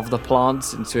base of the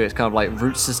plant, into its kind of like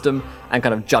root system, and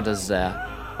kind of judders there.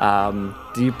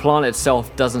 The plant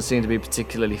itself doesn't seem to be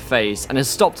particularly phased, and has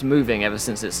stopped moving ever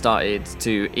since it started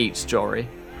to eat Jory.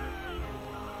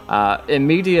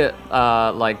 Immediate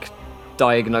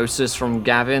diagnosis from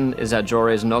Gavin is that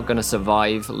Jory is not going to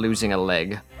survive losing a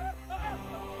leg.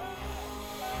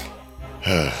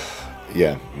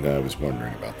 Yeah, no, I was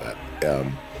wondering about that.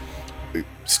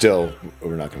 Still,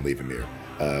 we're not going to leave him here.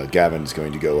 Gavin's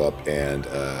going to go up and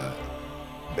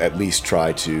at least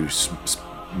try to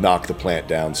knock the plant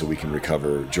down so we can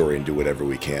recover Jory and do whatever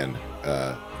we can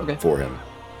for him.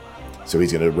 So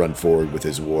he's going to run forward with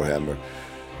his warhammer.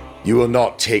 "You will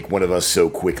not take one of us so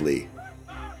quickly."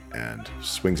 And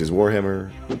swings his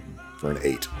warhammer for an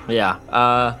 8. Yeah.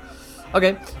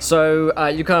 Okay, so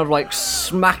you kind of like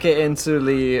smack it into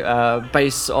the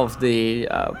base of the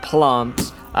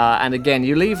plant, and again,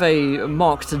 you leave a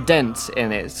marked dent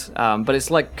in it, but it's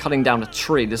like cutting down a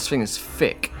tree. This thing is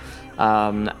thick,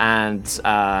 and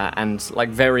like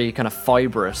very kind of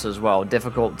fibrous as well,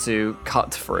 difficult to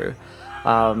cut through.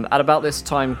 At about this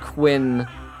time, Quinn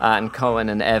and Cohen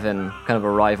and Evan kind of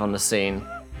arrive on the scene,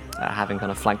 having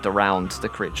kind of flanked around the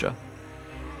creature.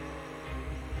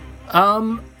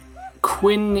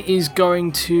 Quinn is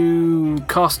going to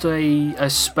cast a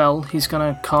spell. He's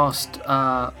going to cast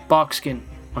Barkskin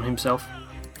on himself,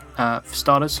 for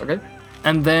starters. Okay.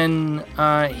 And then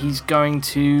he's going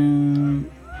to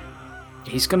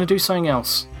do something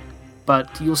else.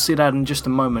 but you'll see that in just a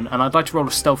moment. And I'd like to roll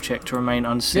a stealth check to remain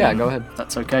unseen. Yeah, go ahead.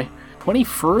 That's okay.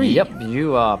 23. Yep,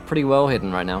 you are pretty well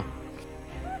hidden right now.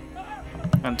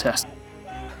 Fantastic.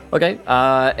 Okay,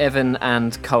 Evan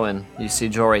and Cohen, you see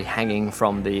Jory hanging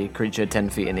from the creature 10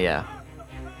 feet in the air.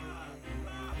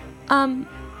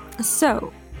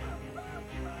 So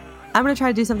I'm gonna try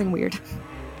to do something weird.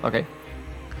 Okay.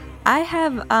 I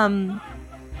have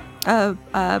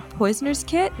a poisoner's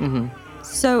kit. Mm-hmm.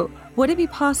 So would it be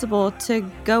possible to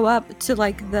go up to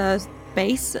like the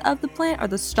base of the plant or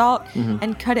the stalk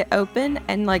and cut it open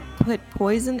and like put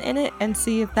poison in it and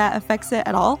see if that affects it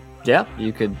at all? Yeah,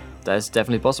 you could. That's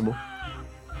definitely possible.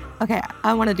 Okay,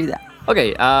 I want to do that.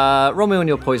 Okay, roll me on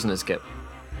your poisoner's kit.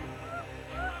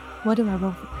 What do I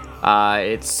roll for?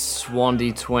 It's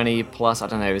 1d20 plus, I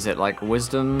don't know, is it like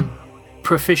wisdom?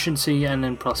 Proficiency and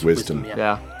then plus wisdom.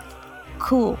 Yeah.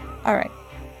 Cool. All right.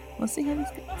 Let's see how this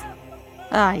goes.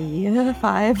 Yeah,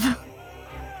 5.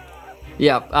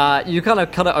 Yeah, you kind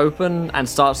of cut it open and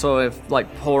start sort of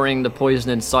like pouring the poison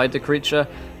inside the creature.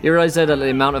 You realize that the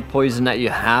amount of poison that you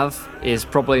have is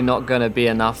probably not going to be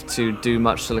enough to do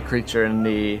much to the creature in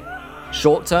the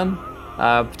short term.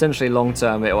 Potentially long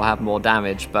term, it will have more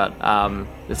damage, but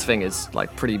this thing is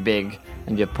like pretty big,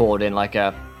 and you're poured in like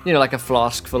a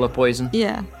flask full of poison.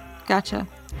 Yeah, gotcha.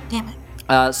 Damn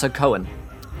it. So Cohen.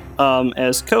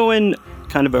 As Cohen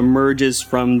kind of emerges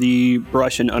from the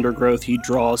brush and undergrowth, he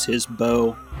draws his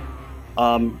bow.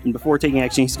 And before taking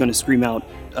action, he's going to scream out,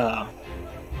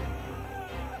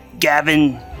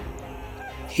 Gavin,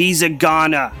 he's a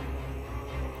goner.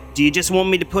 Do you just want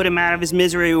me to put him out of his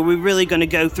misery, or are we really going to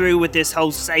go through with this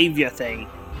whole savior thing?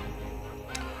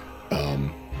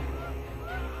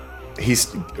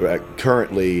 He's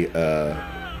currently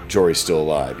Jory's still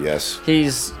alive. Yes.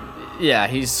 He's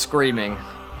screaming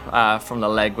from the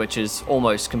leg, which is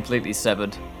almost completely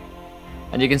severed,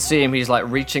 and you can see him. He's like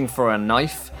reaching for a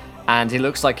knife, and he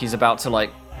looks like he's about to like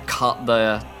cut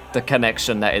the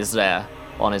connection that is there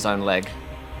on his own leg.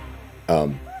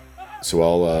 So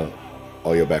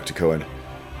I'll go back to Cohen.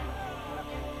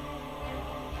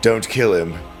 Don't kill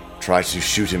him. Try to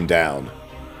shoot him down.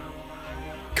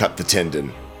 Cut the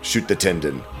tendon. Shoot the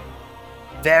tendon.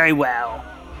 Very well.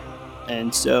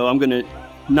 And so I'm going to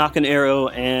knock an arrow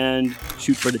and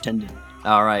shoot for the tendon.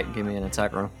 All right, give me an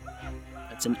attack roll.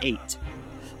 That's an 8.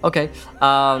 Okay.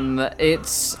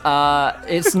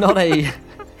 It's not a.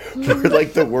 We're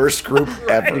like the worst group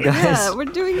ever. Yeah, we're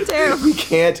doing terrible. We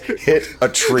can't hit a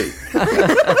tree.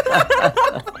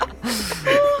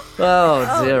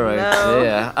 Oh dear,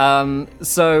 dear.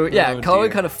 So yeah,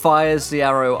 Cohen kind of fires the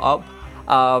arrow up,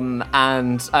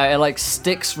 and it like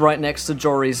sticks right next to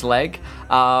Jory's leg.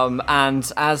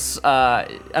 And as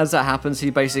that happens,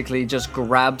 he basically just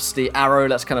grabs the arrow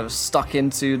that's kind of stuck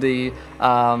into the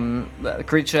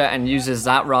creature and uses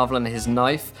that rather than his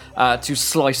knife to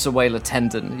slice away the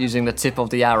tendon using the tip of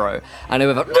the arrow. And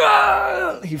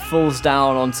he falls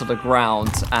down onto the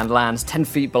ground and lands 10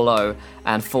 feet below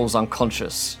and falls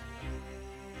unconscious.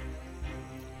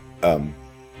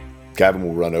 Gavin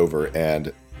will run over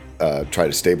and try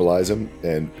to stabilize him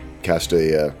and cast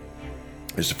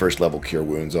just a first level cure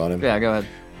wounds on him. Yeah, go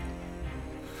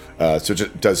ahead. So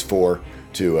it does 4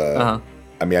 to.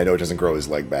 I mean, I know it doesn't grow his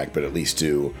leg back, but at least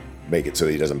to make it so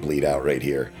he doesn't bleed out right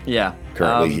here. Yeah.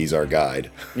 Currently, he's our guide.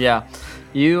 Yeah.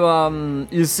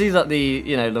 You see that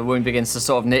the wound begins to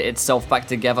sort of knit itself back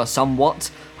together somewhat.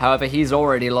 However, he's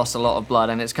already lost a lot of blood,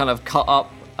 and it's kind of cut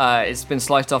up. It's been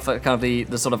sliced off at kind of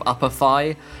the sort of upper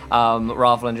thigh,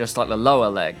 rather than just like the lower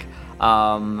leg.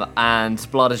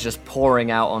 And blood is just pouring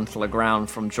out onto the ground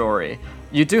from Jory.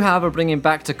 You do, however, bring him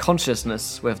back to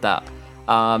consciousness with that.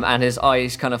 And his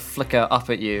eyes kind of flicker up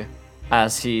at you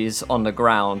as he's on the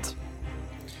ground.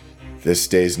 This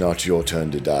day's not your turn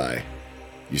to die.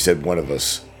 You said one of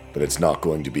us, but it's not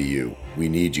going to be you. We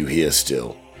need you here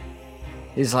still.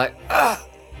 He's like,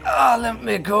 let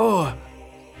me go.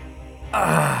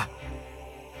 It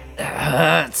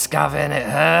hurts, Gavin, it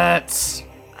hurts.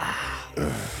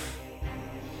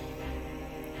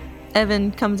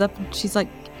 Evan comes up and she's like,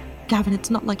 Gavin, it's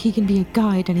not like he can be a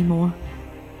guide anymore.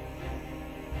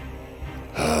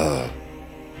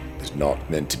 It's not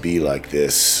meant to be like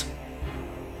this.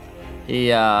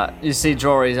 You see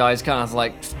Jory's eyes kind of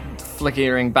like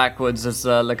flickering backwards as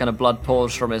the kind of blood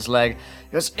pours from his leg.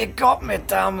 He goes, it got me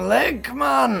damn leg,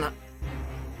 man.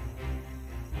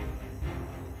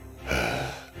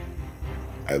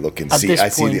 I look and At see. this I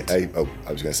see. point-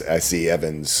 I was gonna say. I see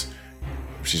Evans.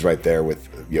 She's right there with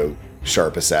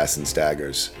sharp assassin's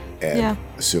daggers, and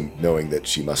knowing that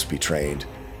she must be trained.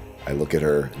 I look at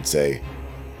her and say,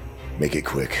 "Make it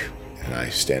quick, And I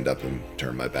stand up and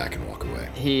turn my back and walk away.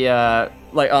 He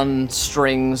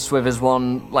unstrings with his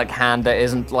one hand that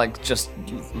isn't just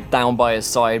down by his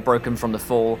side, broken from the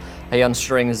fall. He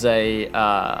unstrings a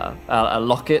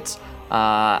locket,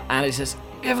 and he says,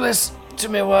 "Give this to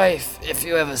my wife if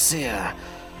you ever see her.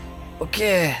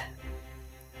 Okay.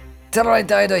 Tell her I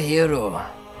died a hero."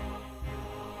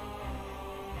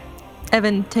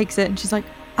 Evan takes it and she's like,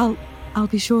 I'll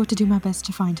be sure to do my best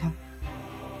to find her.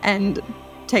 And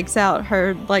takes out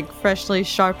her freshly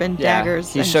sharpened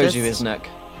daggers. He shows you his neck.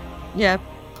 Yeah,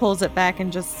 pulls it back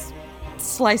and just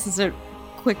slices it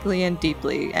quickly and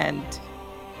deeply, and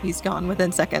he's gone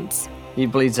within seconds. He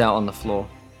bleeds out on the floor.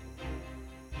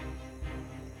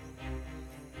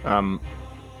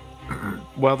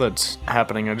 While that's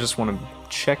happening, I just want to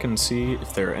check and see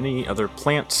if there are any other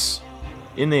plants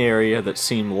in the area that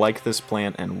seem like this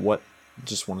plant, and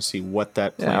just want to see what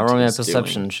that plant roll me a is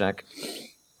perception doing. check.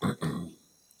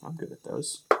 I'm good at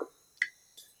those.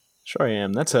 Sure I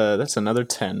am. That's another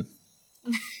 10.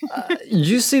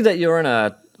 You see that you're in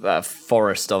a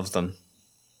forest of them.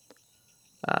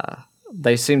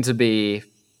 They seem to be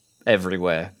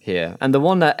everywhere here. And the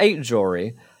one that ate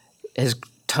Jory has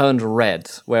turned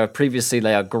red, where previously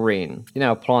they are green. You know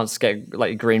how plants get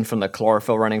green from the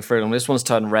chlorophyll running through them? This one's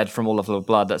turned red from all of the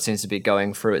blood that seems to be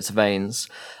going through its veins.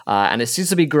 And it seems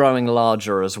to be growing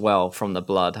larger as well from the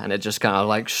blood, and it just kind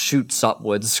of shoots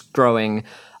upwards, growing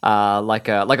like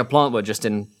a plant would, just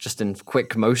in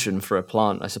quick motion for a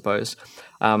plant, I suppose.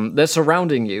 They're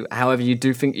surrounding you. However, you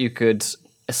do think you could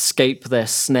escape their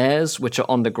snares, which are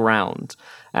on the ground.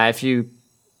 If you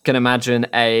can imagine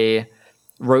a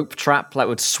rope trap that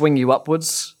would swing you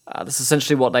upwards, that's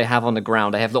essentially what they have on the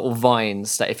ground. They have little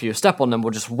vines that if you step on them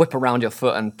will just whip around your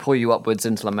foot and pull you upwards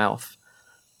into the mouth.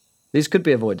 These could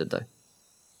be avoided, though.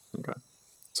 Okay.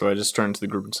 So I just turn to the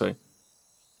group and say,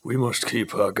 We must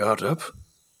keep our guard up,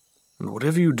 and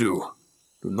whatever you do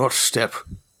not step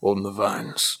on the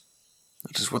vines.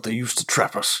 That is what they used to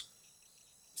trap us.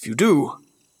 If you do,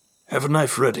 have a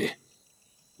knife ready.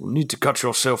 You'll need to cut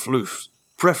yourself loose,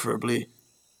 preferably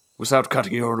without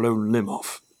cutting your lone limb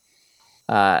off.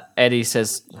 Eddie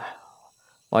says,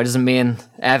 "Why doesn't me and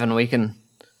Evan, we can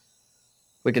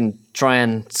try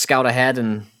and scout ahead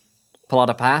and plot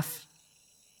a path?"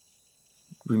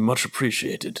 We much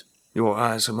appreciated. Your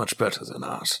eyes are much better than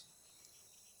ours.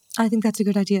 I think that's a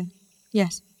good idea.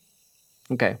 Yes.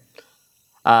 Okay.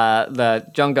 The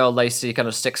young girl Lacey kind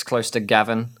of sticks close to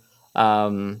Gavin,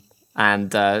 and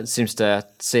seems to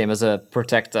see him as a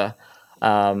protector.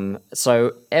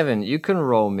 So Evan, you can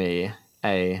roll me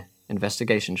a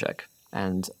investigation check,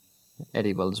 and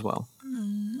Eddie will as well.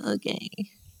 Okay.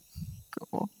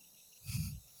 Cool.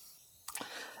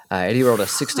 Eddie rolled a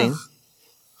 16.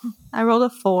 I rolled a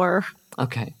 4.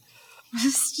 Okay.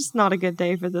 It's just not a good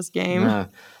day for this game. No.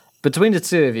 Between the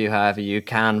two of you, however, you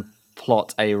can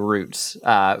plot a route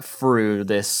through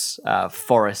this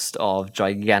forest of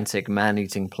gigantic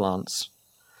man-eating plants.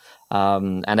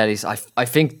 And Eddie's, I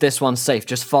think this one's safe.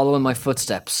 Just follow in my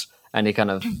footsteps. And he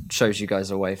kind of shows you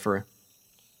guys a way through.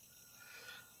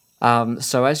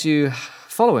 So as you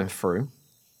follow him through,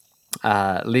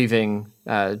 leaving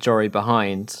Jory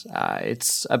behind,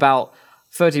 it's about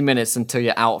 30 minutes until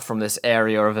you're out from this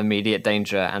area of immediate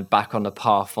danger and back on the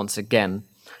path once again.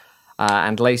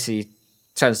 And Lacey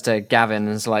turns to Gavin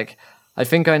and is like, I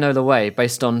think I know the way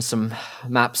based on some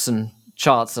maps and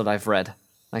charts that I've read.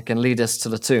 I can lead us to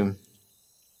the tomb.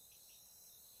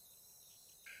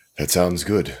 That sounds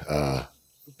good.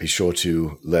 Be sure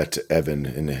to let Evan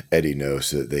and Eddie know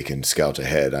so that they can scout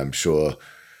ahead. I'm sure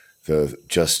there are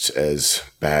just as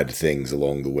bad things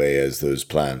along the way as those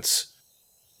plants.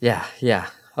 Yeah.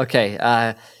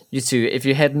 Okay, you two, if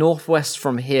you head northwest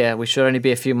from here, we should only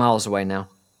be a few miles away now.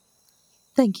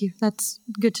 Thank you. That's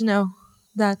good to know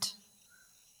that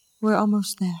we're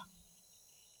almost there.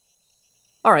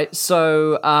 All right,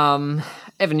 so,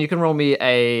 Evan, you can roll me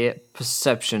a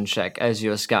perception check as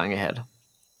you're scouting ahead.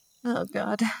 Oh,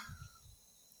 God.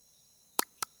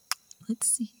 Let's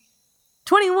see.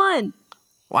 21!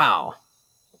 Wow.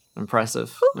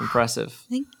 Impressive. Whew. Impressive.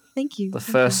 Thank you.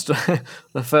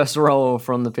 The first roll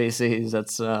from the PCs,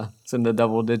 it's in the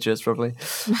double digits, probably.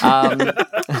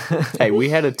 Hey, we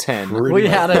had a 10. We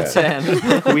had a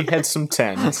 10. We had some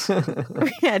 10s.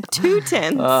 We had 2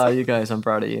 10s. You guys, I'm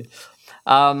proud of you.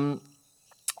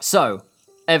 So,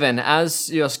 Evan,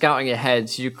 as you're scouting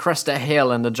ahead, you crest a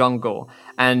hill in the jungle,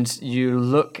 and you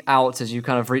look out as you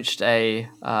kind of reached a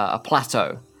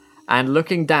plateau. And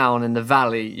looking down in the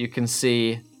valley, you can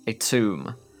see a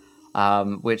tomb,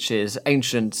 which is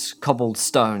ancient cobbled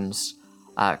stones.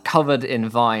 covered in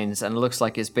vines and looks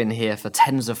like it's been here for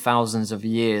tens of thousands of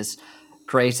years,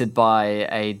 created by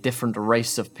a different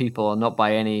race of people, not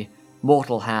by any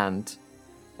mortal hand.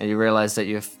 And you realize that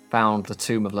you've found the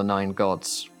Tomb of the Nine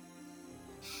Gods.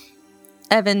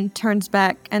 Evan turns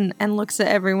back and looks at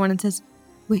everyone and says,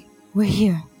 We're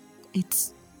here.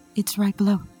 It's right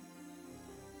below.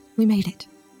 We made it.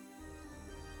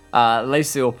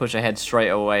 Lacey will push ahead straight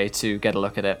away to get a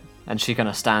look at it, and she kind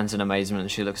of stands in amazement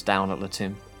and she looks down at the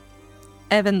tomb.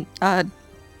 Evan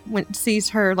sees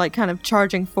her like kind of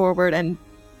charging forward and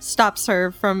stops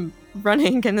her from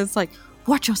running and is like,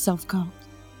 watch yourself, girl.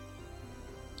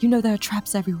 You know there are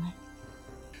traps everywhere.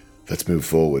 Let's move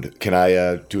forward. Can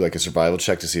I do like a survival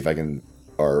check to see if I can,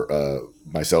 or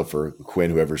myself or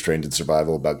Quinn, whoever's trained in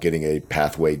survival, about getting a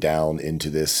pathway down into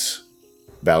this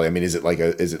valley? I mean, is it like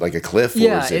a cliff, or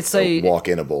Yeah, is it it's a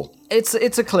walk-inable?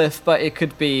 It's a cliff, but it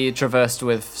could be traversed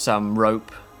with some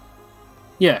rope.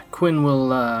 Yeah, Quinn will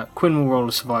roll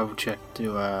a survival check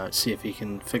to see if he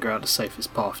can figure out the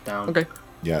safest path down. Okay.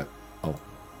 Yeah. Oh,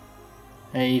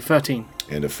 A 13.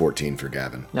 and a 14 for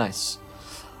Gavin. Nice.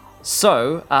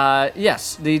 So,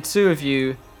 yes, the two of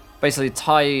you basically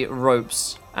tie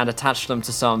ropes and attach them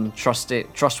to some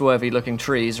trustworthy-looking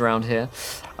trees around here,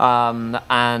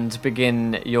 and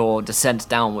begin your descent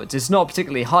downwards. It's not a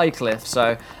particularly high cliff,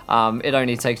 so it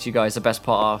only takes you guys the best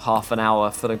part of half an hour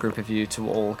for the group of you to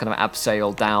all kind of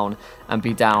abseil down and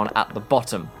be down at the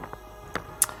bottom.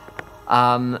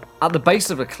 At the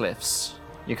base of the cliffs,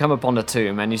 you come upon the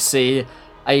tomb and you see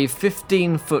a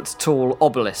 15-foot tall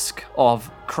obelisk of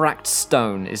cracked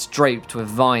stone is draped with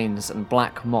vines and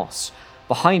black moss.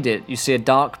 Behind it, you see a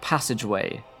dark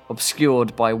passageway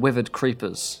obscured by withered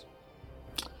creepers.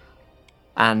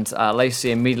 And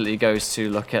Lacey immediately goes to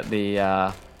look at the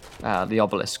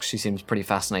obelisk. She seems pretty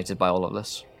fascinated by all of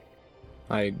this.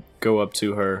 I go up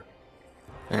to her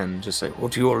and just say,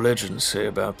 What do your legends say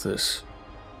about this?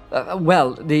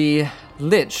 Well, the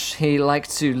Lich, he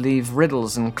liked to leave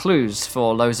riddles and clues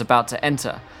for those about to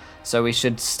enter. So we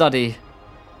should study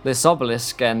this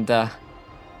obelisk and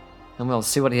we'll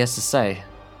see what he has to say.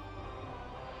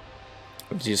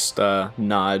 just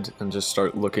nod and just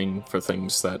start looking for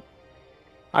things that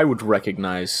I would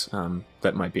recognize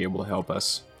that might be able to help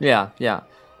us. Yeah.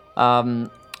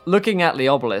 Looking at the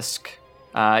obelisk,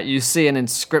 you see an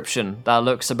inscription that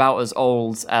looks about as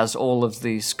old as all of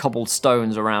these cobbled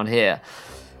stones around here,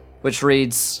 which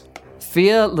reads,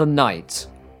 "Fear the night,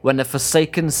 when the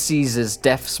Forsaken seizes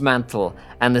death's mantle,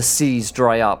 and the seas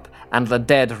dry up, and the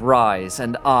dead rise,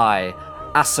 and I,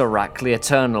 Asarak the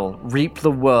Eternal, reap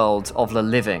the world of the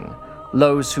living.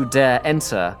 Those who dare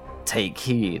enter, take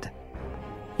heed.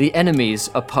 The enemies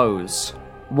oppose.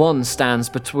 One stands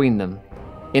between them.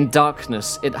 In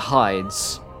darkness it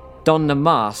hides. Don the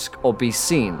mask or be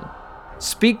seen.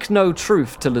 Speak no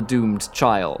truth to the doomed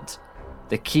child.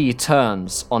 The key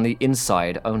turns on the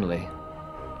inside only."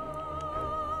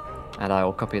 And I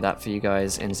will copy that for you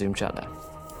guys in Zoom chat there.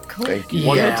 Cool. Thank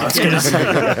you. Yeah, I was going to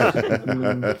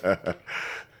say.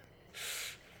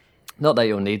 Not that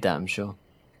you'll need that, I'm sure.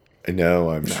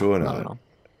 No, I'm sure Not not. at all.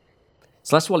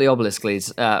 So that's what the obelisk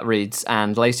reads,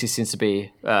 and Lacey seems to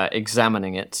be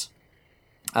examining it.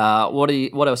 What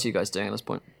else are you guys doing at this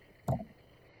point?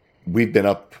 We've been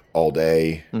up all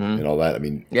day and all that. I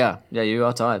mean, Yeah, you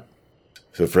are tired.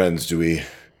 so friends, do we...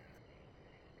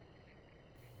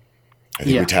 I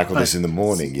think Yeah, we tackle this in the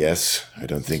morning, yes? I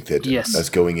don't think that Yes. us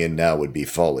going in now would be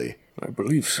folly. I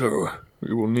believe so.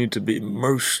 We will need to be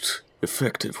most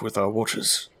effective with our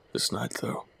watches this night,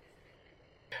 though.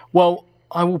 Well,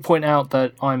 I will point out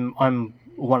that I'm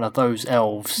one of those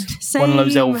elves, one of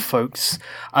those Same. elf folks.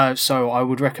 So I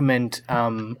would recommend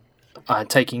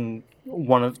taking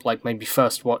one of maybe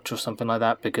first watch or something like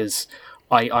that, because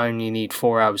I only need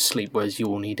 4 hours sleep, whereas you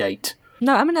will need 8.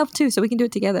 No, I'm an elf too, so we can do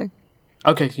it together.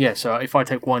 Okay, yeah. So if I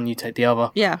take one, you take the other,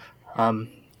 Yeah. and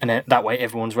then that way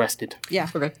everyone's rested. Yeah.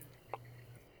 Okay.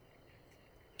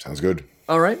 Sounds good.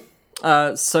 All right.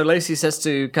 So Lacey says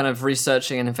to kind of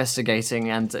researching and investigating,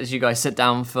 and as you guys sit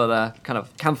down for the kind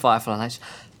of campfire for the night,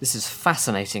 this is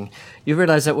fascinating. You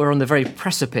realize that we're on the very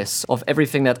precipice of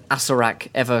everything that Asarak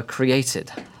ever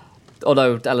created.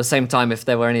 Although, at the same time, if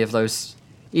there were any of those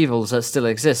evils that still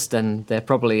exist, then they're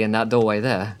probably in that doorway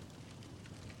there.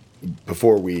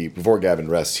 Before Gavin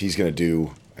rests, he's going to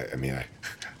do...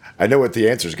 I know what the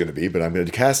answer is going to be, but I'm going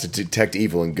to cast a Detect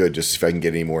Evil and Good just if I can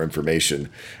get any more information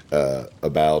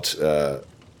about...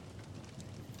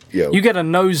 You get a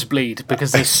nosebleed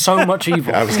because there's so much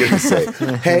evil. I was going to say,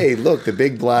 hey, look, the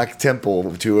big black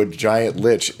temple to a giant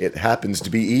lich, it happens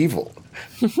to be evil.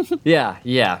 Yeah.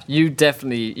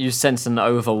 You sense an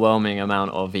overwhelming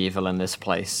amount of evil in this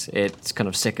place. It kind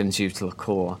of sickens you to the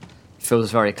core.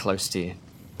 Feels very close to you.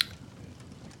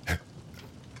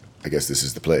 I guess this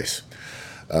is the place.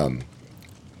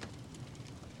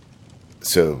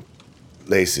 So,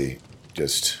 Lacey,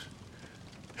 just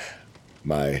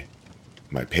my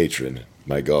patron,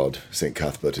 my god, St.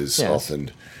 Cuthbert, is Yes.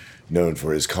 often known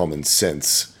for his common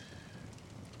sense.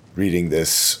 Reading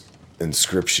this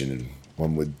inscription,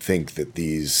 one would think that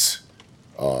these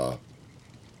are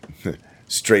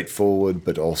straightforward,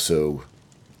 but also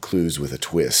clues with a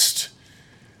twist.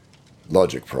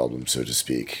 Logic problem, so to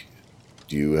speak.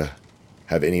 Do you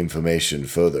have any information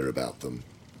further about them?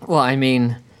 Well, I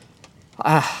mean,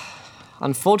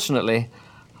 unfortunately,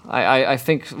 I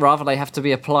think rather they have to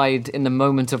be applied in the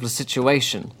moment of the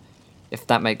situation, if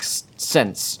that makes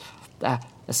sense.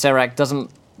 Serac doesn't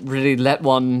really let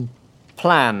one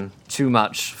plan too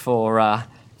much for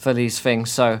these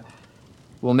things, so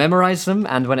we'll memorize them,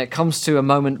 and when it comes to a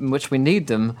moment in which we need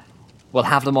them, we'll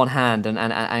have them on hand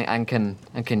and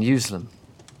can use them.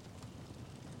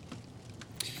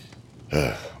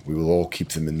 We will all keep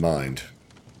them in mind.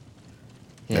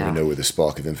 Never know where the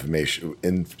spark of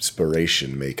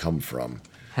inspiration may come from.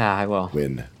 Yeah, I will.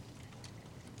 When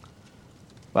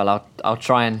Well, I'll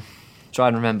try and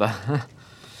remember.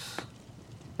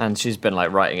 And she's been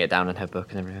like writing it down in her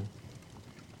book and everything.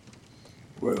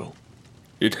 Well,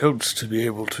 it helps to be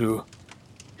able to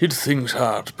hit things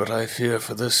hard, but I fear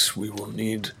for this we will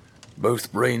need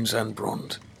both brains and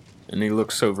brawn. And he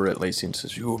looks over at Lacey and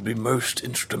says, You will be most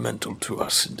instrumental to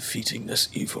us in defeating this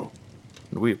evil,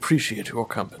 and we appreciate your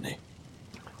company.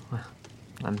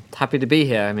 I'm happy to be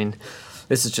here. I mean,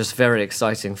 this is just very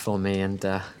exciting for me, and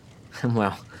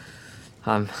well,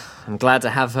 I'm glad to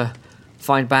have a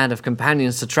fine band of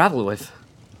companions to travel with.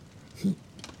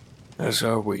 As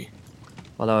are we.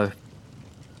 Although,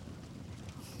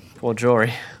 poor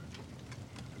Jory.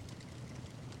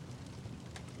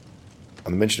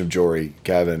 On the mention of Jory,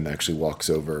 Gavin actually walks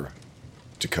over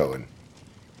to Cohen.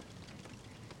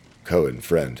 Cohen,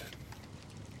 friend.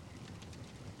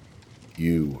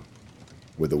 You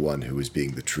were the one who was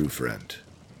being the true friend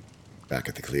back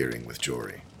at the clearing with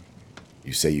Jory.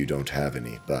 You say you don't have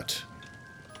any, but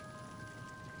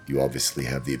you obviously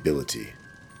have the ability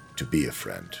to be a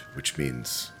friend, which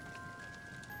means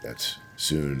that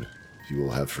soon you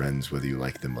will have friends whether you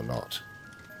like them or not.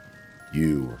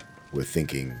 You were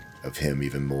thinking of him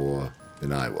even more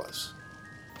than I was.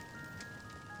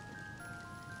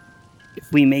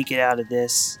 If we make it out of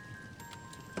this,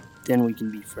 then we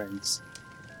can be friends.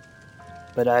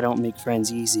 But I don't make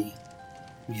friends easy.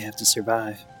 We have to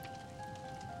survive.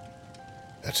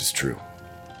 That is true.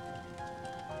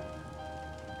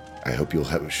 I hope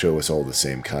you'll show us all the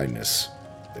same kindness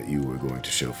that you were going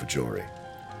to show for Jory.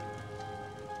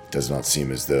 It does not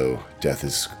seem as though death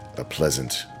is a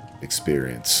pleasant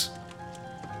experience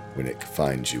when it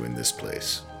finds you in this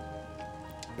place.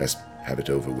 Best have it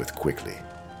over with quickly.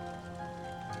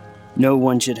 No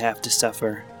one should have to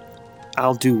suffer.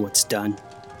 I'll do what's done.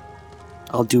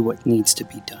 I'll do what needs to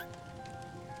be done.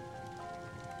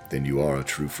 Then you are a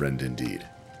true friend indeed.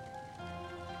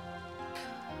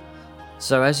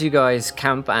 So as you guys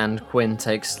camp and Quinn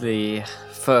takes the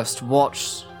first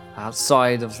watch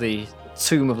outside of the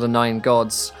Tomb of the Nine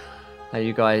Gods,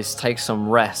 you guys take some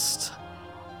rest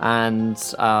and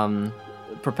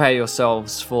prepare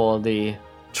yourselves for the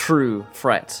true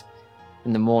threat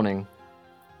in the morning.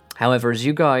 However, as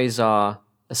you guys are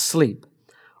asleep,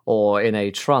 or in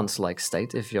a trance-like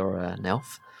state if you're an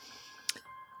elf,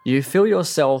 you feel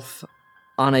yourself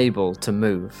unable to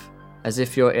move, as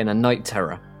if you're in a night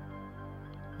terror.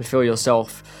 You feel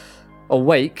yourself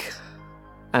awake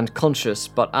and conscious,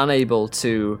 but unable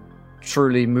to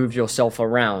truly move yourself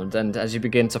around, and as you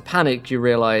begin to panic, you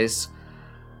realize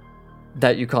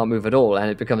that you can't move at all, and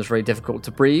it becomes very difficult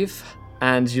to breathe,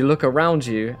 and you look around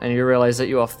you, and you realize that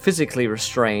you are physically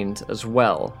restrained as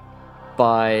well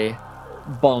by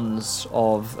bonds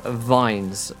of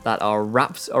vines that are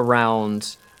wrapped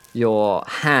around your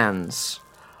hands,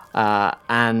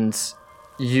 and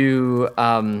you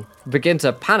begin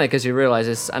to panic as you realize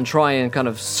this and try and kind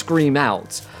of scream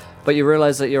out, but you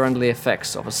realize that you're under the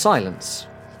effects of a silence,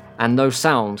 and no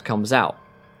sound comes out.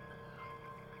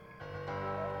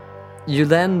 You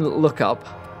then look up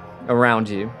around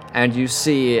you, and you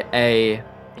see a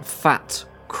fat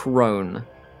crone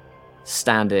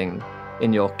standing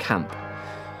in your camp.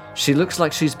 She looks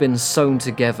like she's been sewn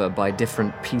together by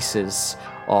different pieces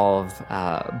of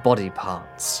body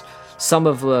parts. Some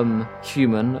of them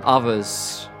human,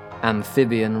 others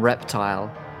amphibian,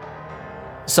 reptile.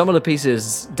 some of the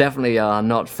pieces definitely are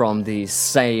not from the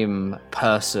same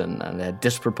person, and they're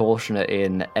disproportionate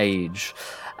in age.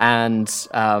 And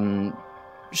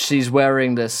she's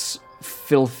wearing this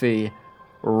filthy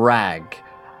rag.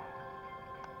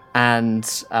 And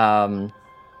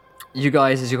you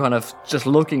guys, as you're kind of just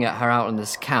looking at her out in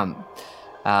this camp,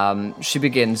 she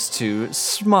begins to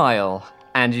smile,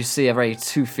 and you see a very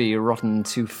toothy,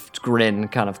 rotten-toothed grin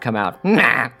kind of come out.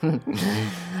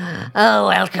 Oh,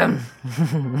 welcome.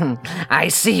 I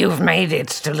see you've made it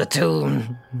to the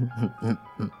tomb.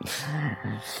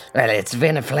 Well, it's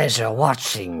been a pleasure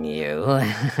watching you,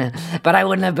 but I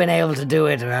wouldn't have been able to do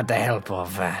it without the help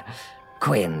of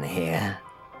Quinn here.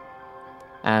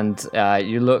 And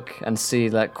you look and see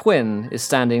that Quinn is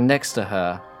standing next to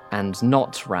her and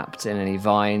not wrapped in any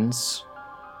vines,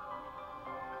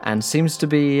 and seems to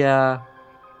be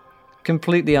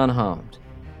completely unharmed.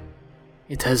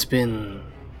 It has been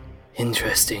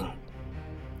interesting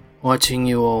watching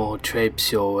you all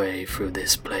traipse your way through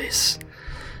this place,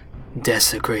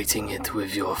 desecrating it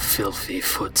with your filthy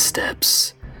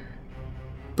footsteps.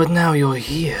 But now you're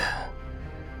here.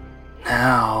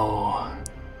 Now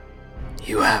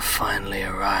you have finally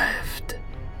arrived.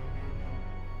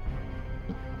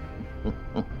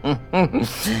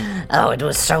 Oh, it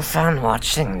was so fun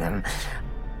watching them.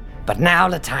 But now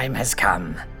the time has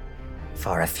come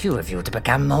for a few of you to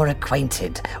become more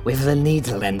acquainted with the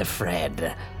needle and the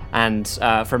thread. And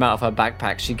from out of her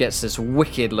backpack, she gets this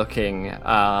wicked-looking,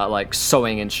 like,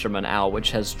 sewing instrument out, which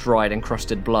has dried,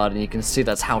 encrusted blood, and you can see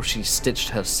that's how she stitched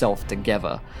herself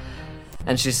together.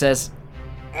 And she says,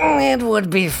 It would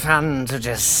be fun to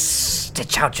just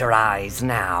stitch out your eyes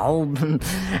now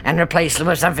and replace them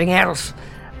with something else.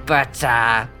 But,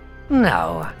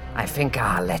 no, I think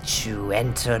I'll let you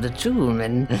enter the tomb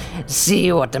and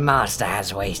see what the master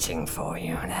has waiting for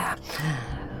you there.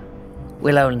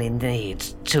 We'll only need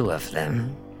 2 of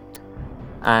them.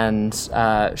 And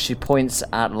she points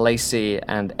at Lacey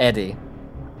and Eddie.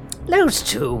 Those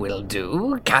 2 will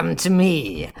do. Come to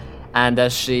me. And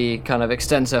as she kind of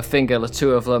extends her finger, the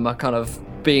 2 of them are kind of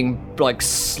being, like,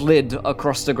 slid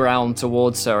across the ground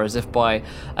towards her as if by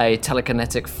a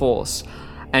telekinetic force.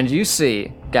 And you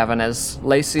see, Gavin, as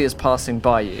Lacey is passing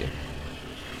by you,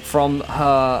 from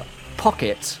her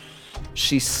pocket,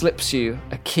 she slips you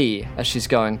a key as she's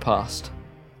going past.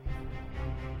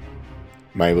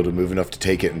 Am I able to move enough to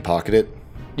take it and pocket it?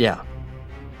 Yeah.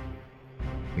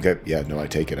 Okay, yeah, no, I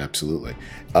take it, absolutely.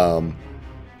 Oh, man,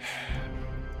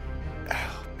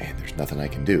 there's nothing I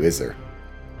can do, is there?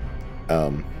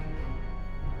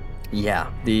 Yeah,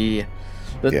 the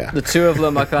 2 of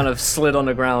them are kind of slid on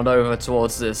the ground over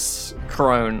towards this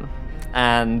crone,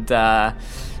 and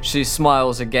she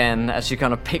smiles again as she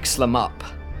kind of picks them up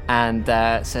and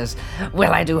says,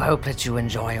 Well, I do hope that you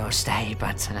enjoy your stay,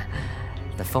 but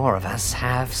the 4 of us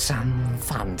have some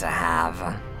fun to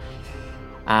have.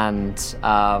 And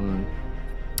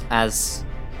as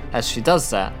she does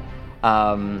that,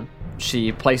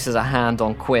 she places a hand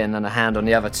on Quinn and a hand on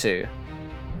the other 2,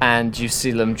 and you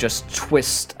see them just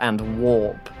twist and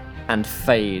warp and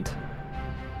fade.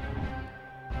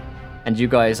 And you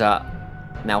guys are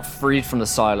now freed from the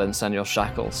silence and your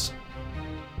shackles.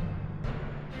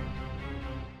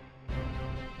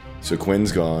 So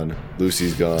Quinn's gone,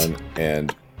 Lucy's gone,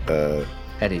 and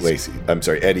Eddie's. Lacey. I'm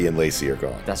sorry, Eddie and Lacey are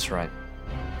gone. That's right.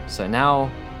 So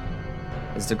now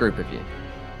is the group of you.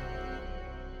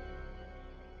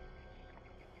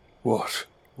 What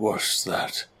was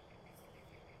that?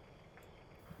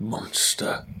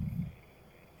 Monster.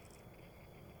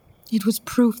 It was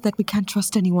proof that we can't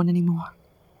trust anyone anymore.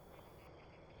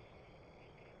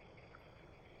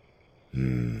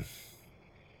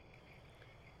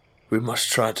 We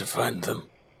must try to find them.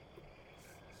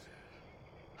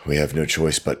 We have no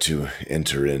choice but to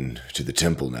enter into the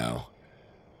temple now.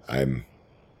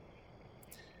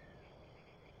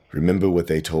 Remember what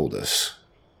they told us,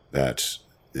 that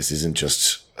this isn't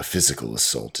just a physical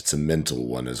assault, it's a mental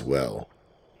one as well.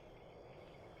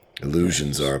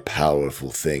 Illusions are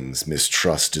powerful things.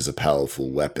 Mistrust is a powerful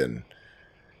weapon.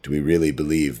 Do we really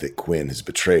believe that Quinn has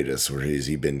betrayed us, or has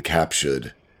he been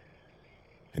captured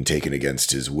and taken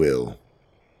against his will?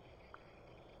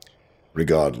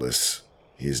 Regardless,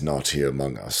 he is not here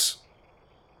among us.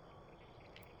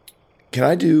 Can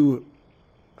I do...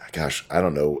 Gosh, I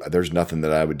don't know. There's nothing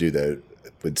that I would do that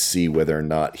would see whether or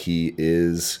not he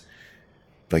is,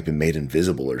 like, been made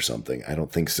invisible or something. I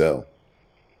don't think so.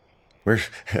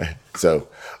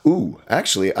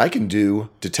 Actually, I can do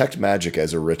Detect Magic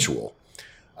as a ritual.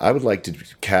 I would like to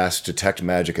cast Detect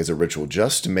Magic as a ritual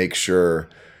just to make sure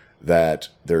that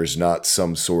there's not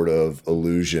some sort of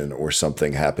illusion or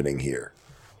something happening here.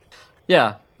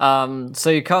 Yeah. So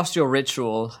you cast your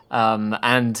ritual,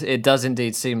 and it does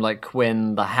indeed seem like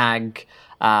Quinn, the hag,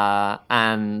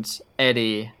 and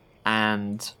Eddie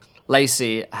and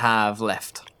Lacey have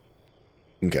left.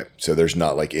 Okay, so there's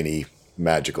not like any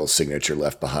magical signature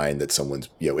left behind that someone's,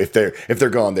 if they're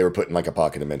gone, they were put in like a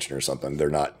pocket dimension or something. They're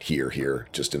not here,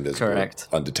 just invisible, Correct.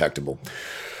 Undetectable.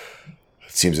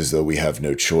 It seems as though we have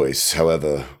no choice.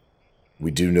 However,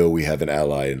 we do know we have an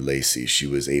ally in Lacey. She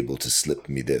was able to slip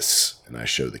me this, and I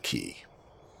show the key.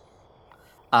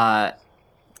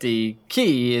 The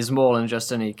key is more than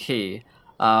just any key.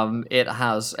 It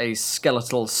has a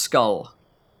skeletal skull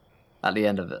at the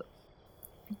end of it.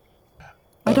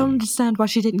 I don't understand why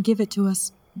she didn't give it to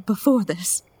us before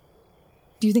this.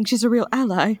 Do you think she's a real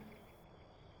ally?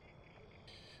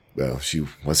 Well, she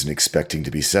wasn't expecting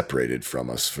to be separated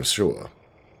from us, for sure.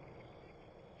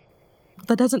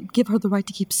 That doesn't give her the right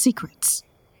to keep secrets.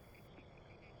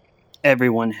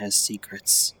 Everyone has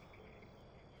secrets.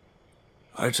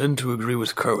 I tend to agree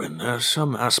with Cohen. There are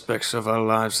some aspects of our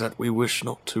lives that we wish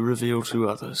not to reveal to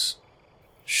others.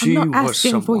 She I'm not was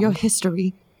asking someone... for your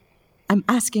history. I'm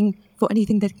asking for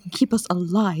anything that can keep us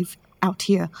alive out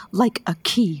here, like a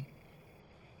key.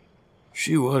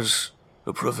 She was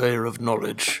a purveyor of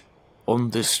knowledge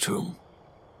on this tomb.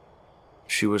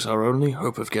 She was our only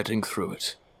hope of getting through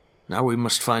it. Now we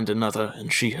must find another,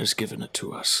 and she has given it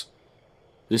to us.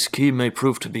 This key may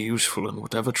prove to be useful in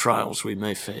whatever trials we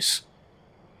may face.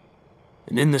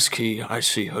 And in this key, I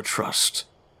see her trust.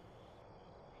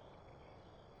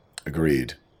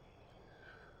 Agreed.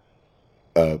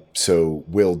 So,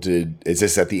 Will, is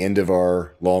this at the end of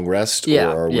our long rest?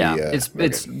 Yeah, or are yeah. we,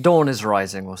 It's dawn is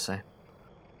rising, we'll say.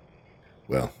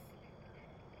 Well,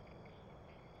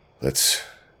 let's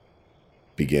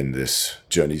begin this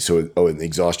journey. So, and the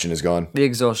exhaustion is gone? The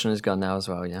exhaustion is gone now as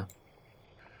well, yeah.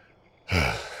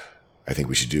 I think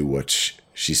we should do what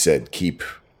she said. Keep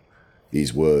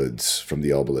these words from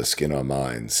the obelisk in our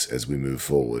minds as we move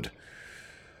forward.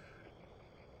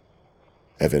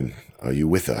 Evan, are you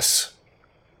with us?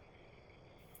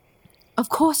 Of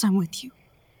course I'm with you.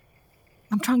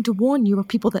 I'm trying to warn you of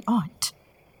people that aren't.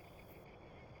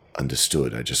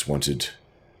 Understood. I just wanted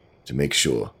to make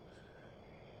sure.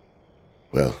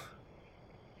 Well,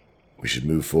 we should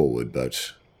move forward,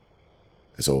 but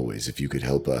as always, if you could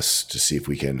help us to see if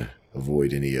we can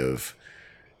avoid any of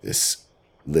this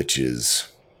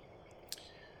Lich's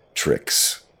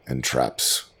tricks and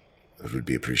traps, that would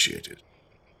be appreciated.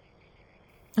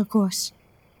 Of course.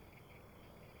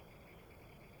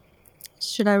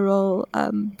 Should I roll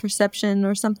perception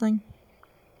or something?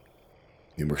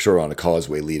 I mean, we're sure on a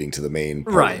causeway leading to the main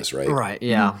part of this, right? Right,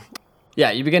 yeah. Yeah,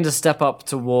 you begin to step up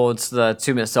towards the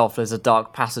tomb itself. There's a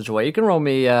dark passageway. You can roll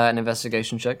me an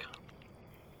investigation check.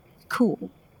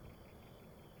 Cool.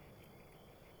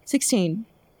 16.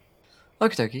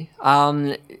 Okie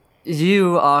dokie.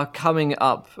 You are coming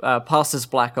up past this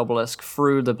black obelisk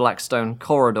through the black stone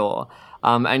corridor,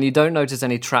 and you don't notice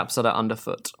any traps that are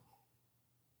underfoot.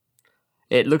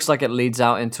 It looks like it leads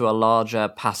out into a larger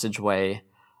passageway,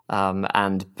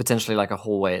 and potentially like a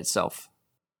hallway itself.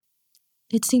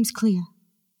 It seems clear.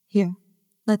 Here,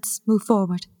 let's move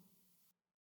forward.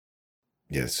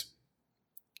 Yes.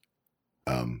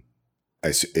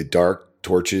 I see, dark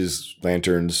torches,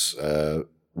 lanterns,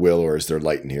 Will, or is there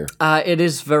light in here? It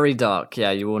is very dark.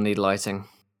 Yeah, you will need lighting.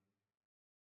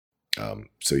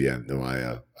 So yeah, no,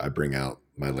 I bring out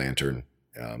my lantern,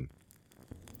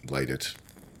 light it.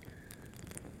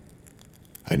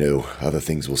 I know other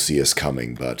things will see us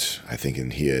coming, but I think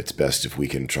in here it's best if we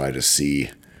can try to see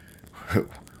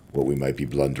what we might be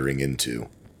blundering into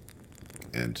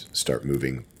and start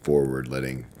moving forward,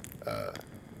 letting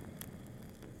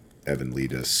Evan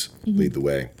lead the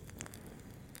way.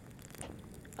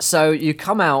 So you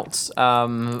come out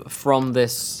from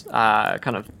this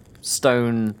kind of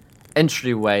stone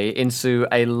entryway into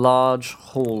a large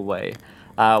hallway,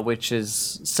 which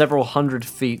is several hundred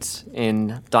feet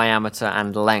in diameter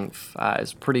and length.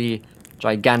 It's pretty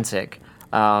gigantic,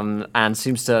 and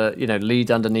seems to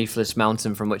lead underneath this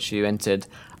mountain from which you entered.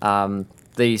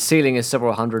 The ceiling is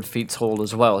several hundred feet tall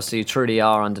as well, so you truly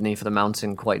are underneath the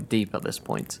mountain quite deep at this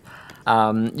point.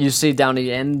 You see down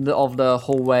the end of the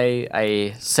hallway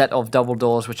a set of double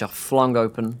doors which are flung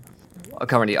open.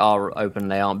 Currently are open,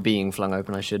 they aren't being flung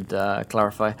open, I should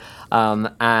clarify.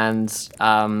 And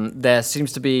there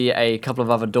seems to be a couple of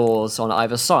other doors on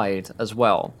either side as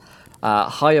well.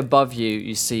 High above you,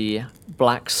 you see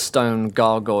black stone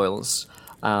gargoyles,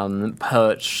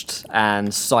 perched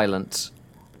and silent.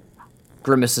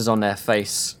 Grimaces on their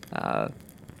face,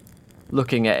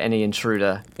 looking at any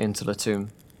intruder into the tomb.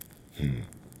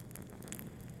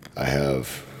 I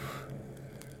have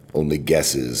only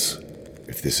guesses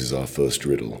if this is our first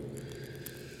riddle.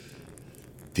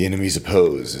 The enemies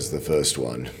oppose is the first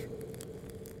one.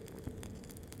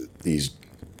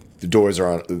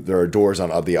 There are doors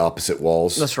on the opposite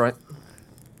walls. That's right.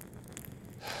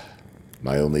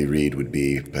 My only read would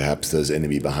be perhaps there's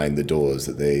enemy behind the doors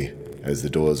as the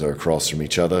doors are across from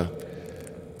each other.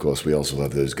 Of course, we also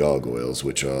have those gargoyles,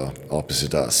 which are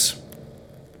opposite us.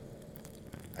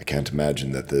 I can't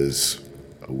imagine that there's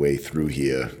a way through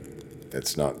here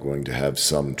that's not going to have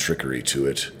some trickery to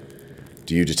it.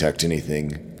 Do you detect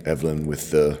anything, Evelyn, with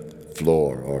the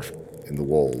floor or in the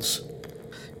walls?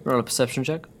 Roll a perception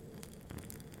check.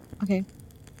 Okay.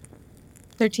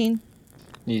 13.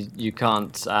 You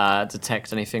can't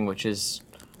detect anything which is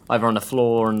either on the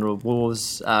floor or on the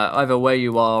walls, either where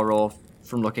you are or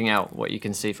from looking out what you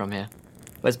can see from here.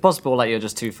 But it's possible that you're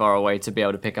just too far away to be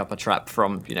able to pick up a trap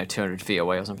from, 200 feet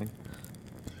away or something.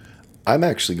 I'm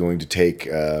actually going to take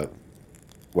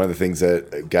one of the things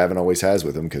that Gavin always has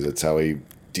with him, because it's how he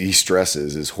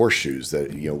de-stresses, is horseshoes.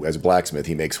 That, as a blacksmith,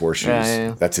 he makes horseshoes.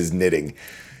 Yeah. That's his knitting.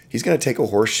 He's going to take a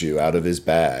horseshoe out of his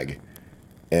bag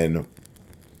and,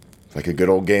 like a good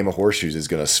old game of horseshoes, is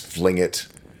going to fling it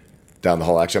down the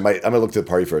hall. Actually, I'm going to look to the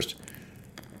party first.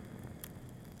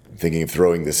 I'm thinking of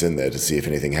throwing this in there to see if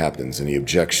anything happens. Any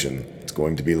objection? It's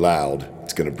going to be loud.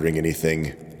 It's going to bring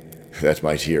anything that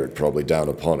might hear it probably down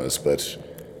upon us, but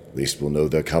at least we'll know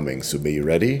they're coming. So be you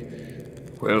ready?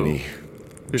 Well, Any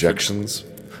objections?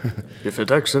 if it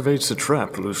activates the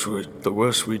trap, the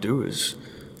worst we do is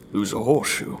lose a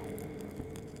horseshoe.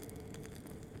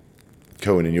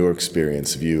 Cohen, in your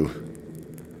experience, have you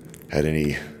had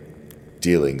any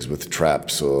dealings with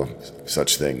traps or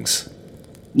such things?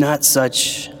 Not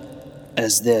such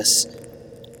as this,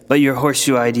 but your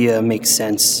horseshoe idea makes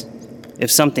sense.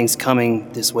 If something's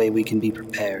coming this way, we can be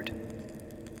prepared.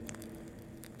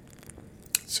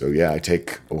 So yeah, I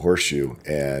take a horseshoe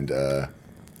and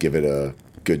give it a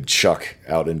good chuck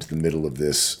out into the middle of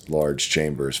this large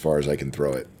chamber as far as I can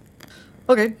throw it.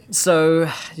 Okay, so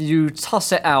you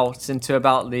toss it out into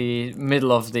about the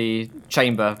middle of the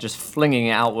chamber, just flinging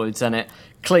it outwards, and it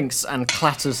clinks and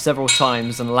clatters several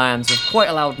times and lands with quite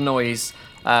a loud noise,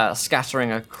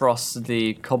 scattering across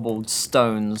the cobbled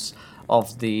stones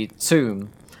of the tomb.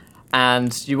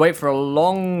 And you wait for a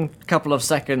long couple of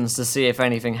seconds to see if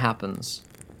anything happens.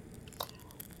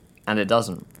 And it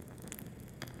doesn't.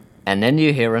 And then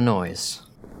you hear a noise.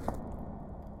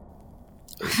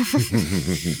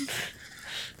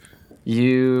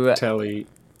 Tally.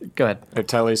 Go ahead.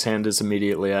 Tally's hand is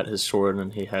immediately at his sword,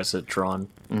 and he has it drawn.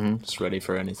 It's ready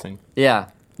for anything. Yeah.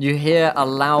 You hear a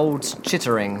loud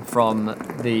chittering from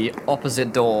the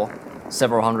opposite door,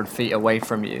 several hundred feet away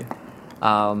from you.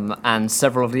 And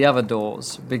several of the other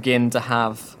doors begin to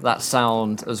have that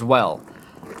sound as well.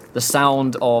 The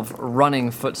sound of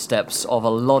running footsteps of a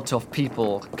lot of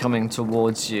people coming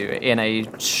towards you in a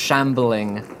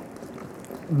shambling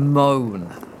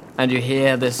moan. And you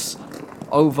hear this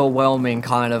overwhelming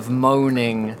kind of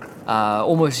moaning,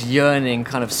 almost yearning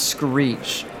kind of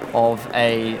screech of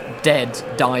a dead,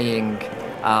 dying,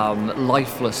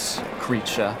 lifeless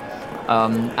creature.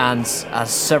 And as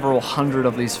several hundred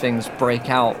of these things break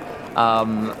out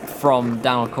from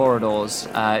down corridors,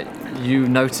 you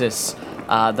notice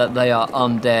that they are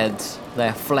undead.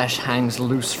 Their flesh hangs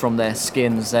loose from their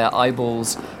skins. Their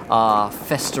eyeballs are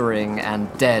festering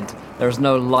and dead. There is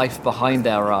no life behind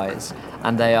their eyes,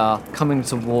 and they are coming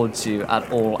towards you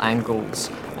at all angles,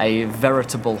 a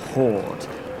veritable horde.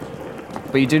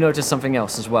 But you do notice something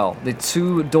else as well. The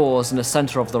two doors in the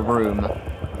center of the room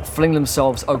fling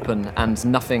themselves open and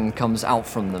nothing comes out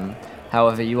from them.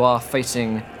 However, you are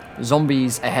facing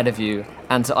zombies ahead of you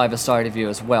and to either side of you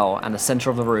as well, and the center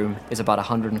of the room is about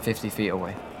 150 feet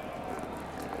away.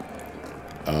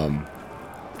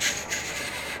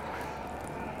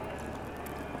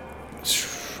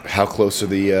 How close are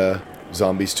the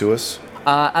zombies to us?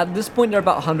 At this point, they're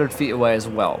about 100 feet away as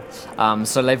well.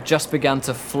 So they've just begun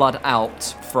to flood out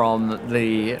from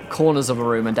the corners of the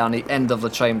room and down the end of the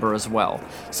chamber as well.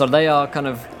 So they are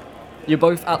you're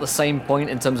both at the same point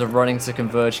in terms of running to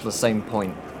converge to the same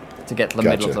point to get to the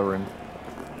middle of the room.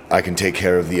 I can take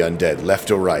care of the undead,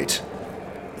 left or right?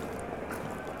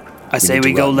 I say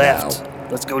we go left.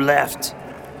 Let's go left.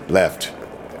 Left.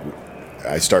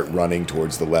 I start running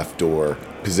towards the left door,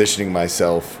 positioning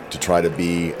myself to try to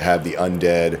have the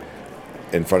undead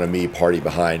in front of me, party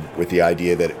behind, with the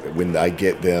idea that when I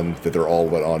get them, that they're all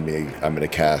but on me, I'm going to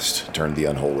cast Turn the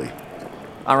Unholy.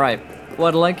 All right.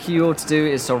 What I'd like you all to do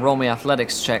is to roll me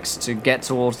athletics checks to get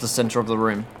towards the center of the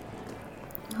room.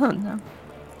 Oh, no.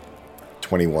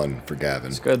 21 for Gavin.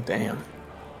 It's good. Damn.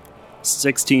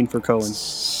 16 for Cohen.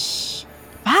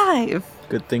 5.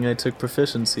 Good thing I took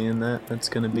proficiency in that. That's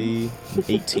going to be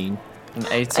 18. An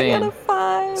I 18. got a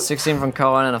 5. 16 from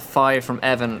Cohen and a 5 from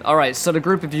Evan. Alright, so the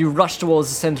group of you rush towards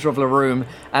the center of the room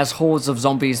as hordes of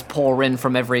zombies pour in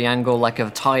from every angle like a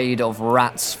tide of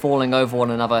rats falling over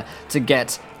one another to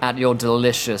get at your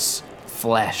delicious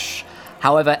flesh.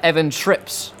 However, Evan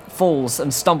trips, falls,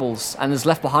 and stumbles and is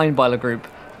left behind by the group.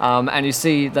 And you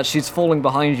see that she's falling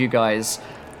behind you guys.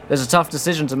 There's a tough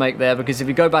decision to make there because if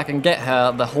you go back and get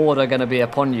her, the horde are going to be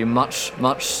upon you much,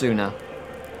 much sooner.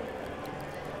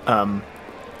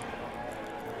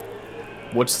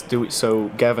 So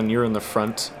Gavin, you're in the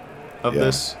front of Yeah.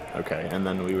 this? Okay, and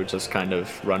then we were just kind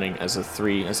of running as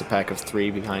a pack of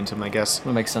 3 behind him, I guess.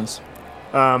 That makes sense.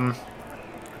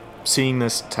 Seeing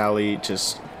this, Tally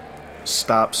just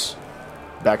stops,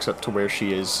 backs up to where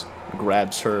she is,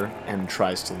 grabs her, and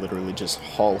tries to literally just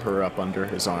haul her up under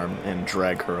his arm and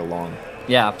drag her along,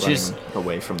 Yeah, running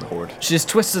away from the horde. she's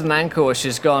twisted an ankle as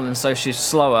she's gone, and so she's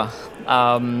slower.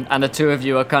 And the two of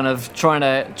you are kind of trying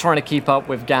to keep up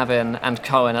with Gavin and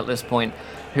Cohen at this point,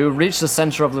 who reach the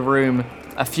center of the room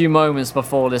a few moments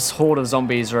before this horde of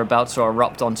zombies are about to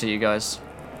erupt onto you guys.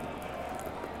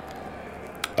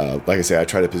 Like I say, I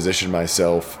try to position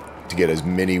myself to get as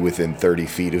many within 30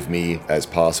 feet of me as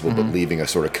possible, but leaving a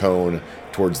sort of cone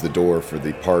towards the door for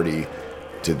the party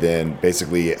to then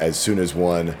basically, as soon as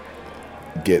one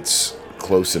gets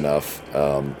close enough,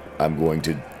 I'm going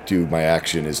to do my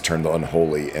action is turn the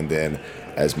Unholy, and then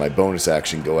as my bonus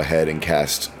action, go ahead and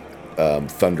cast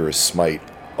Thunderous Smite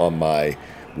on my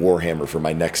Warhammer for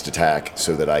my next attack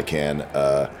so that I can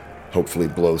hopefully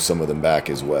blow some of them back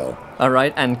as well. All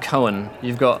right, and Cohen,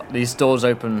 you've got these doors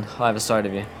open either side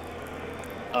of you.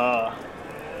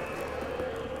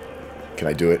 Can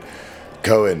I do it?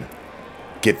 Cohen,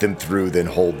 get them through, then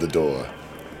hold the door.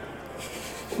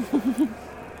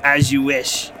 As you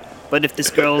wish. But if this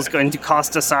girl is going to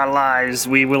cost us our lives,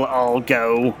 we will all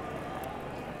go.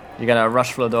 You're gonna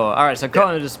rush for the door. All right, so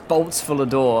Cohen just bolts for the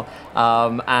door,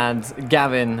 and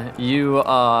Gavin, you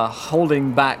are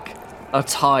holding back a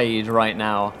tide right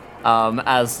now,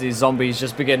 as these zombies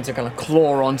just begin to kind of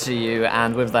claw onto you,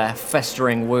 and with their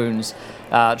festering wounds,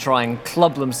 try and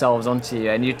club themselves onto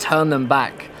you, and you turn them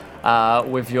back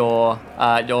with your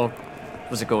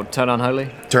what's it called? Turn Unholy.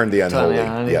 Turn the Unholy.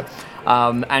 Unholy. Yep.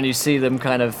 And you see them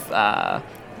kind of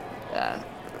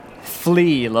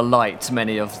flee the light,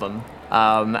 many of them.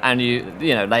 And you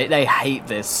know, they hate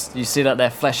this. You see that their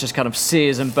flesh just kind of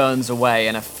sears and burns away,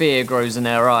 and a fear grows in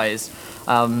their eyes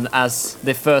as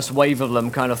the first wave of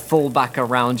them kind of fall back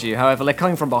around you. However, they're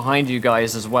coming from behind you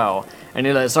guys as well. And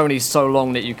you know, it's only so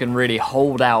long that you can really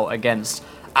hold out against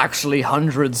actually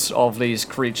hundreds of these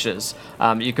creatures.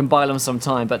 You can buy them some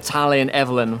time, but Tally and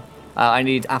Evelyn, I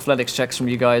need athletics checks from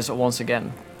you guys once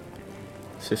again.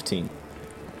 15.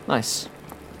 Nice.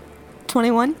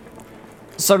 21.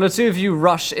 So the two of you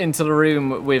rush into the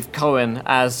room with Cohen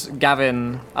as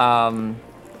Gavin, I'm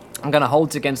going to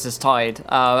hold against this tide,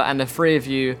 and the three of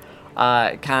you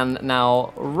can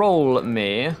now roll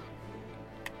me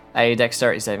a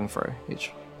dexterity saving throw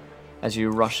each as you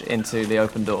rush into the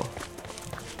open door.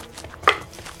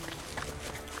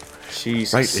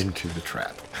 Jesus. Right into the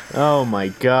trap. Oh my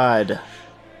god.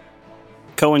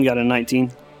 Cohen got a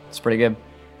 19. It's pretty good.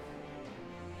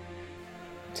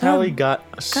 Tally got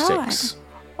a God. 6.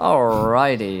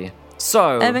 Alrighty.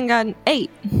 So, Evan got an 8.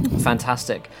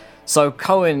 fantastic. So,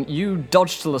 Cohen, you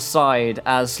dodge to the side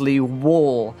as the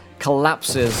wall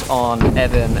collapses on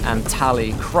Evan and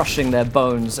Tally, crushing their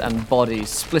bones and bodies,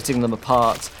 splitting them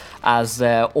apart as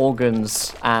their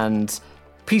organs and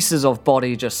pieces of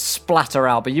body just splatter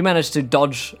out. But you manage to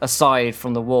dodge aside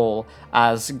from the wall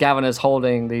as Gavin is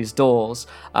holding these doors,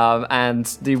 and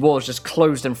the wall is just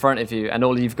closed in front of you, and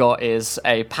all you've got is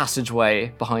a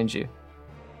passageway behind you.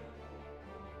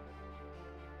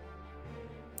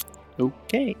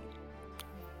 Okay.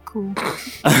 Cool.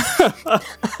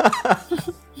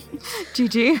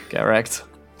 GG. Get wrecked.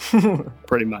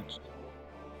 Pretty much.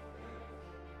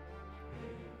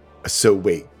 So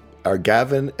wait, are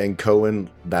Gavin and Cohen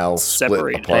now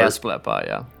Separated. split They are apart? split apart,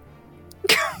 yeah.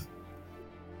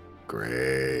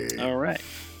 Great. All right.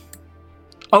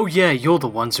 Oh yeah, you're the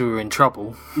ones who are in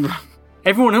trouble.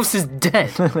 Everyone else is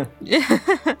dead.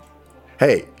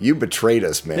 Hey, you betrayed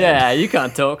us, man. Yeah, you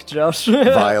can't talk, Josh.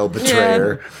 Vile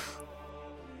betrayer.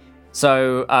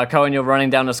 So, Cohen, you're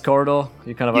running down this corridor.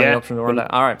 You kind of have the option to run down.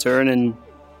 All right, Turn and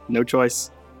no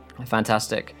choice.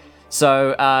 fantastic.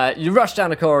 So, you rush down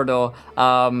the corridor,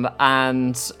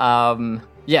 and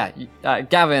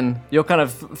Gavin, you're kind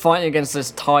of fighting against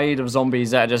this tide of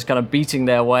zombies that are just kind of beating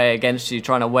their way against you,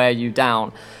 trying to wear you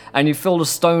down. And you feel the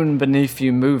stone beneath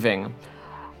you moving.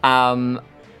 And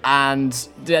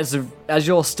as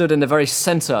you're stood in the very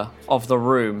center of the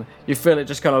room, you feel it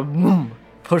just kind of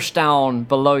push down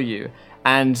below you.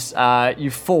 And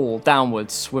you fall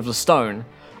downwards with the stone.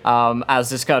 As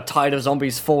this kind of tide of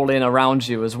zombies fall in around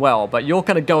you as well. But you're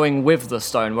kind of going with the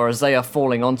stone, whereas they are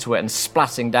falling onto it and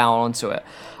splatting down onto it.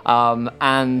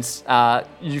 And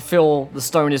you feel the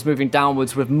stone is moving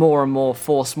downwards with more and more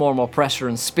force, more and more pressure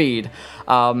and speed,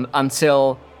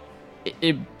 until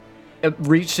it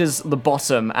reaches the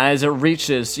bottom. And as it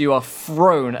reaches, you are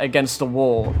thrown against the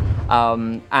wall.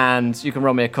 And you can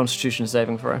roll me a Constitution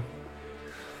saving throw.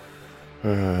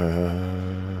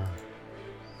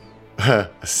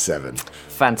 7.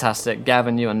 Fantastic.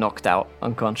 Gavin, you are knocked out,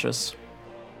 unconscious.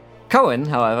 Cohen,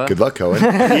 however... Good luck, Cohen.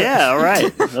 Yeah, all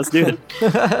right. Let's do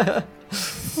it.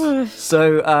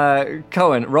 So,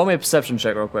 Cohen, roll me a perception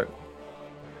check real quick.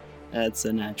 That's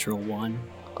a natural 1.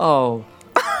 Oh.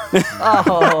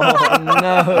 Oh,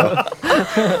 no.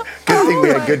 Good thing we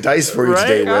had good dice for you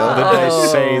today, Will. The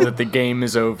dice say that the game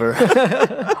is over.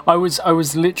 I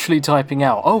was literally typing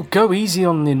out, "Oh, go easy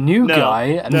on the new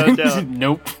guy," and no, then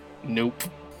don't. nope.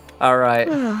 All right.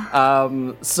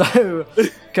 So,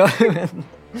 Cohen.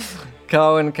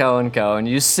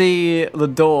 You see the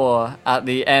door at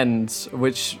the end,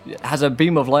 which has a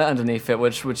beam of light underneath it,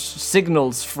 which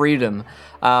signals freedom,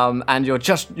 and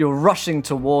you're rushing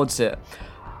towards it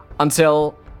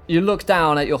until you look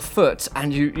down at your foot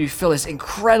and you feel this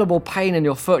incredible pain in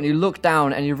your foot, and you look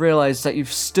down and you realize that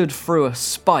you've stood through a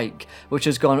spike which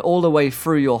has gone all the way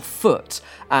through your foot,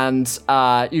 and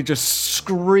you just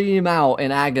scream out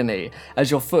in agony as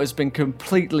your foot has been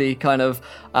completely kind of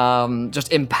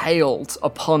just impaled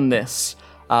upon this.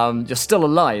 You're still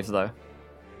alive though.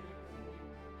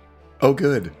 Oh,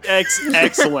 good.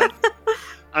 Excellent.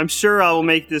 I'm sure I will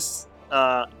make this.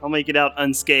 I'll make it out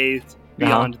unscathed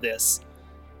beyond this.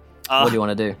 What do you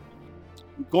want to do?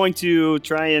 I'm going to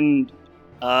try and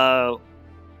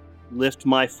lift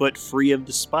my foot free of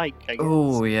the spike, I guess.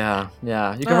 Oh, yeah.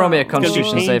 You can roll me a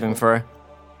Constitution saving throw.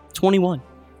 21.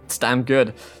 It's damn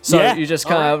good. So you just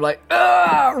kind of like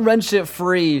wrench it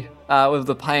free with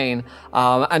the pain,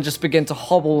 and just begin to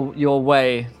hobble your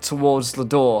way towards the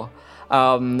door.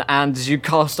 And as you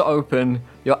cast it open,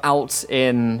 you're out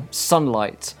in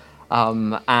sunlight,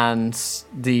 and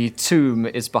the tomb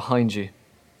is behind you.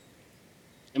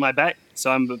 Am I back?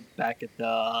 So I'm back at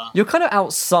the... You're kind of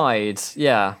outside, in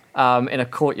a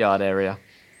courtyard area.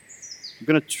 I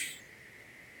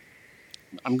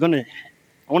want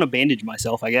to bandage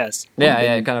myself, I guess.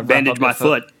 Kind of bandage my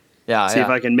foot. See if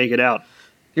I can make it out.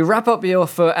 You wrap up your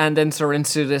foot and enter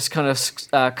into this kind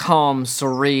of calm,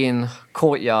 serene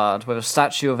courtyard with a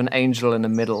statue of an angel in the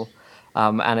middle,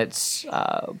 and it's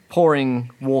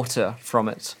pouring water from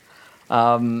it.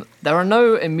 There are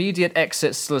no immediate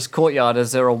exits to this courtyard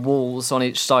as there are walls on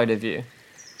each side of you.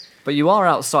 But you are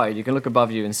outside. You can look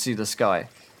above you and see the sky.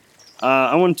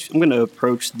 I'm going to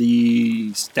approach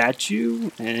the statue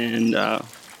and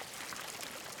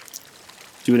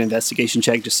do an investigation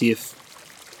check to see if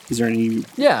is there any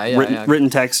written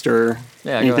text or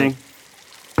anything.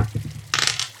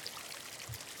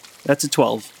 That's a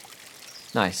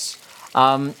 12. Nice.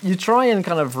 You try and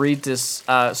kind of read this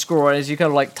scroll, and as you kind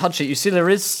of like touch it, you see there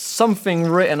is something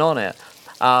written on it.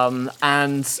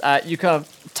 And you kind of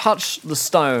touch the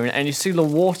stone, and you see the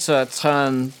water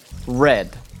turn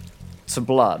red to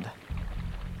blood.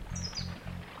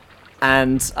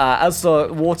 And as the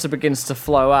water begins to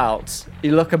flow out,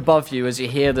 you look above you as you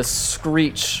hear the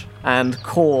screech and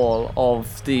call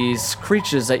of these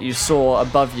creatures that you saw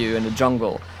above you in the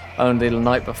jungle only the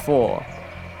night before.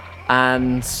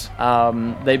 And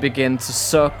they begin to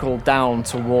circle down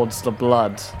towards the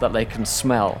blood that they can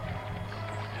smell.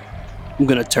 I'm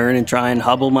going to turn and try and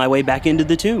hobble my way back into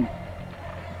the tomb.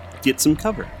 Get some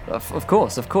cover. Of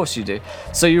course you do.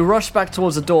 So you rush back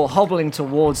towards the door, hobbling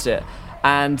towards it,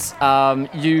 and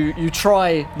you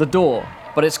try the door,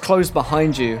 but it's closed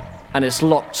behind you, and it's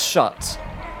locked shut.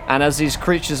 And as these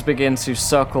creatures begin to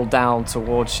circle down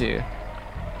towards you,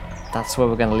 that's where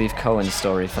we're going to leave Cohen's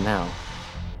story for now.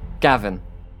 Gavin.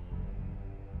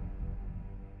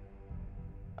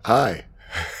 Hi.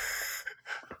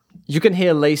 You can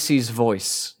hear Lacey's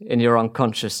voice in your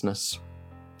unconsciousness.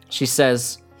 She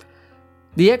says,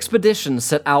 "The expedition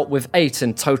set out with 8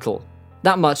 in total.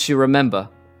 That much you remember.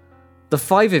 The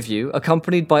 5 of you,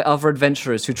 accompanied by other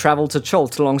adventurers who traveled to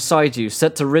Cholt alongside you,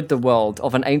 set to rid the world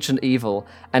of an ancient evil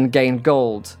and gain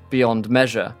gold beyond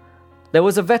measure. There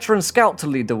was a veteran scout to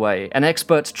lead the way, an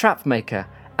expert trap maker,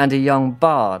 and a young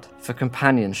bard for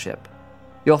companionship.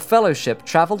 Your fellowship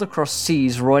travelled across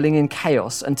seas roiling in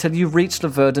chaos until you reached the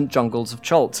verdant jungles of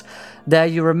Cholt. There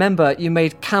you remember you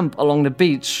made camp along the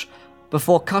beach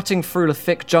before cutting through the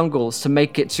thick jungles to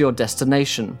make it to your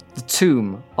destination, the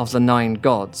Tomb of the Nine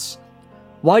Gods.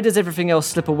 Why does everything else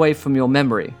slip away from your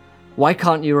memory? Why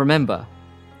can't you remember?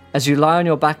 As you lie on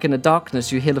your back in the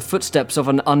darkness, you hear the footsteps of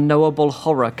an unknowable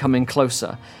horror coming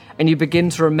closer, and you begin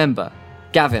to remember.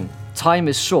 Gavin, time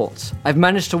is short. I've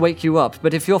managed to wake you up,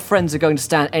 but if your friends are going to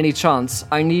stand any chance,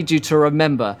 I need you to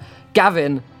remember.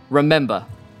 Gavin, remember.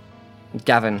 And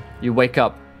Gavin, you wake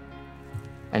up,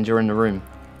 and you're in the room.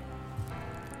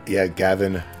 Yeah,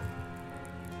 Gavin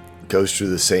goes through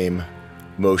the same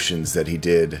motions that he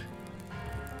did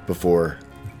before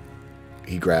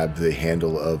he grabbed the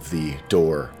handle of the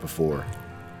door before,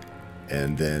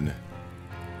 and then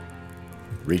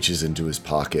reaches into his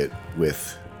pocket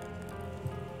with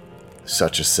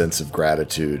such a sense of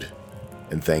gratitude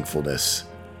and thankfulness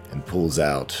and pulls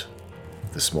out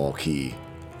the small key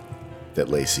that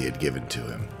Lacey had given to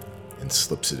him and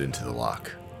slips it into the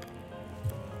lock.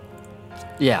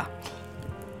 Yeah.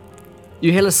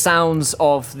 You hear the sounds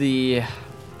of the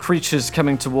creatures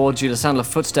coming towards you, the sound of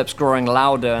footsteps growing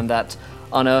louder and that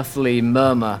unearthly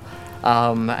murmur.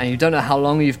 And you don't know how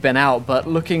long you've been out, but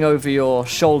looking over your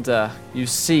shoulder, you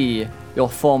see your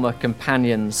former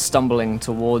companions stumbling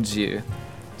towards you,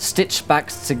 stitched back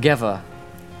together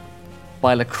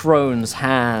by the crone's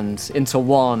hand into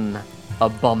one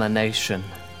abomination,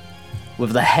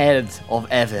 with the head of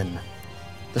Evan,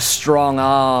 the strong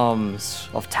arms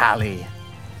of Tally,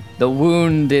 the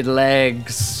wounded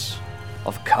legs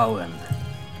of Cohen,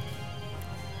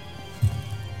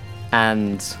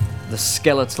 and the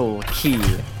skeletal key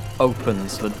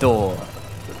opens the door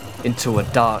into a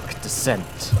dark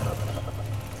descent.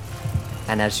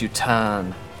 And as you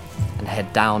turn and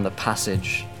head down the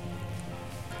passage,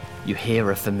 you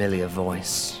hear a familiar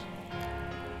voice.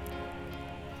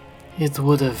 It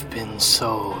would have been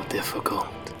so difficult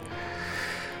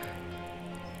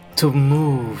to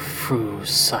move through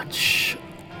such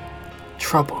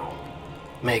trouble,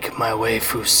 make my way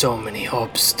through so many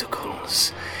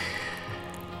obstacles,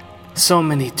 so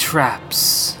many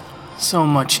traps, so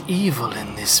much evil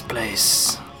in this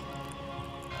place.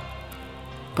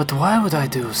 But why would I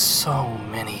do so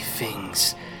many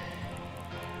things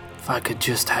if I could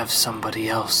just have somebody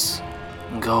else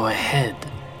go ahead?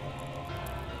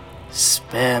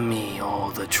 Spare me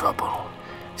all the trouble,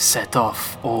 set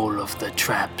off all of the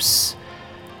traps,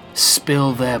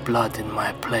 spill their blood in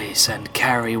my place and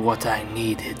carry what I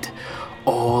needed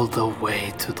all the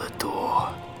way to the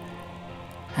door.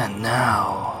 And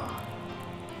now,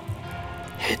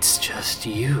 it's just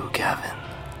you, Gavin.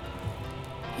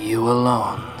 You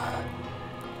alone.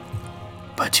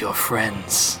 But your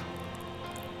friends,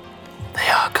 they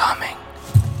are coming.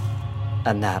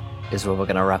 And that is where we're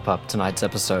going to wrap up tonight's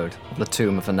episode of The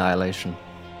Tomb of Annihilation.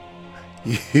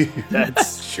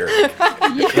 That's Sure.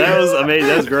 That was amazing.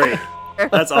 That was great.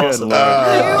 That's awesome.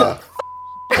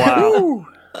 Wow.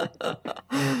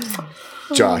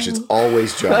 Josh, it's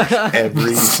always Josh.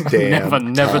 Every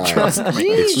damn Never time. trust me.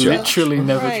 It's Josh. Literally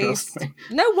never Christ. trust me.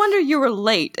 No wonder you were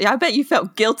late. I bet you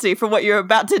felt guilty for what you were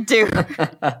about to do.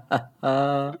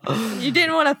 You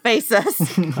didn't want to face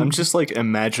us. I'm just like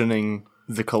imagining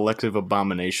the collective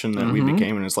abomination that we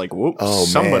became, and it's like, whoops, Oh,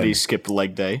 somebody man. skipped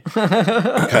leg day.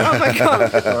 Oh my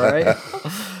god. All right.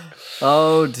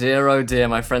 Oh dear,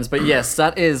 my friends. But yes,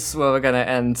 that is where we're going to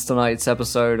end tonight's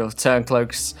episode of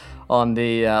Turncloaks on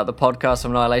the podcast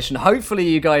of Annihilation. Hopefully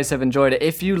you guys have enjoyed it.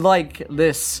 If you like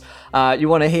this, you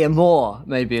want to hear more,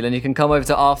 maybe, then you can come over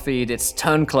to our feed. It's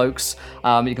Turncloaks.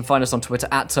 You can find us on Twitter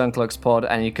at TurncloaksPod,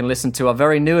 and you can listen to our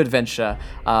very new adventure.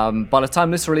 By the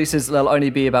time this releases, there'll only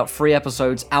be about 3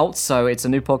 episodes out, so it's a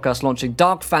new podcast launching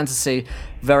Dark Fantasy,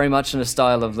 very much in the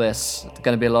style of this. There's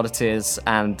going to be a lot of tears,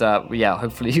 and yeah,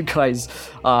 hopefully you guys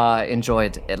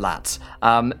enjoyed it, that.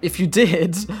 If you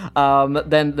did,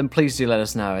 then please do let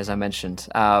us know, as I mentioned.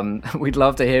 We'd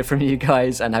love to hear from you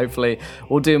guys, and hopefully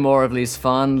we'll do more of these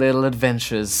fun little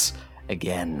adventures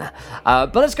again.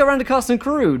 But let's go around the cast and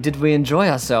crew. Did we enjoy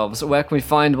ourselves? Where can we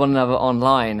find one another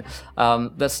online?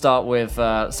 Let's start with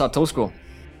Tall School.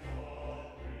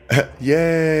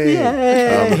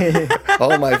 Yay!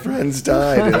 All my friends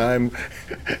died, and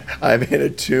I'm in a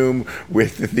tomb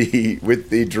with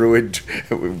the druid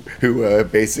who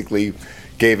basically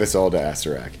gave us all to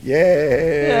Asarak.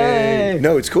 Yay!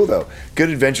 No, it's cool though.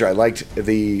 Good adventure. I liked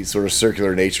the sort of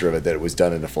circular nature of it, that it was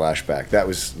done in a flashback. That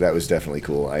was definitely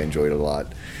cool. I enjoyed it a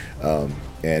lot.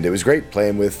 And it was great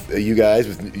playing with you guys,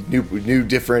 with new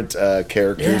different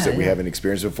characters that we haven't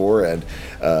experienced before, and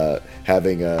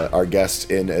having our guests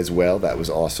in as well. That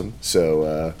was awesome.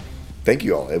 So thank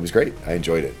you all. It was great. I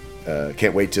enjoyed it.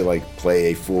 Can't wait to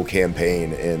play a full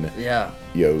campaign in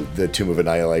the Tomb of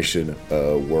Annihilation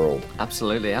world.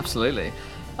 Absolutely.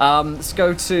 Let's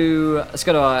go to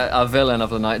our villain of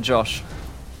the night, Josh.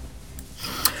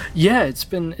 Yeah, it's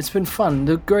been fun.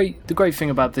 The great thing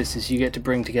about this is you get to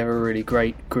bring together a really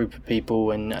great group of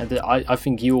people, and I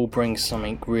think you all bring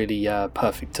something really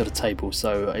perfect to the table.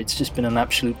 So it's just been an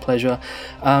absolute pleasure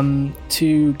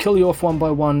to kill you off one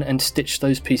by one and stitch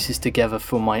those pieces together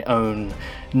for my own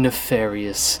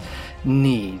nefarious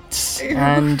needs.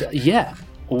 And yeah,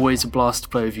 always a blast to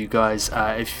play with you guys.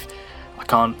 I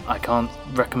can't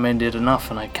recommend it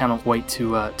enough, and I cannot wait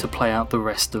to play out the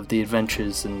rest of the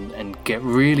adventures and get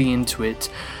really into it,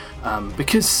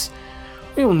 because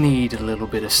we all need a little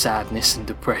bit of sadness and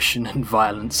depression and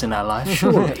violence in our life,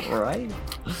 surely. Right?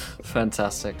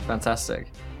 Fantastic.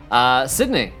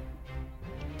 Sydney.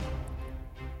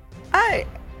 I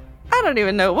don't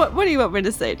even know. What do you want me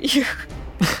to say to you?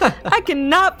 I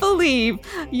cannot believe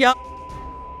y'all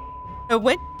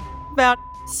went about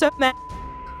so mad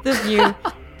of you.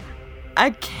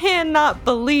 I cannot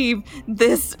believe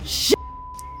this shit.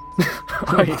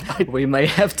 We may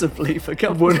have to bleep a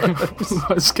couple of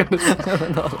I was gonna say,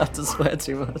 I'm not allowed to swear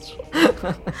too much.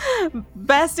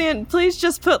 Bastian, please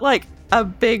just put a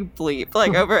big bleep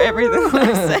over everything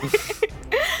I say.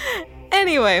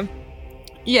 Anyway,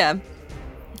 yeah.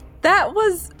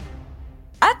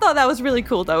 I thought that was really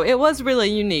cool though. It was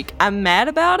really unique. I'm mad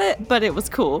about it, but it was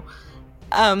cool.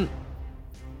 I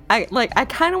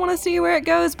kind of want to see where it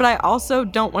goes, but I also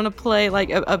don't want to play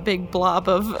a big blob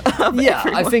of yeah,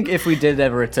 everyone. I think if we did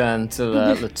ever return to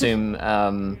the tomb,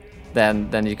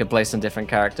 then you could play some different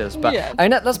characters. But yeah. I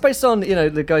mean, that's based on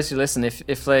the guys who listen. If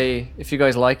you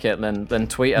guys like it, then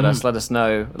tweet at us, let us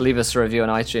know, leave us a review on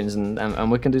iTunes,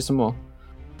 and we can do some more.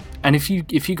 And if you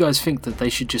guys think that they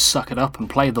should just suck it up and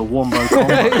play the Wombo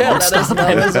combo, yeah, that is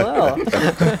nice as well.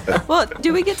 Well,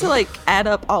 do we get to add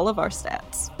up all of our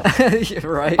stats?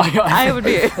 You're right. I would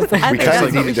be. We kind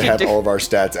of needed to have all of our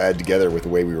stats add together with the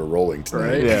way we were rolling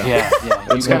tonight. Right? Yeah.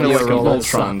 It's kind of like a Voltron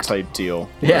Voltron type deal.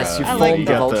 Yes, you formed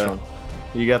the Voltron.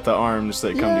 You got the arms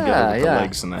that come together with the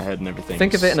legs and the head and everything.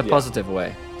 Think of it in a positive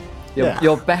way.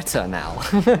 You're better now.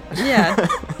 Yeah.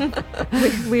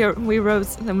 we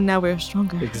rose, and now we're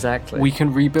stronger. Exactly. We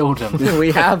can rebuild them.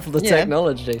 We have the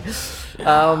technology.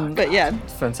 But yeah.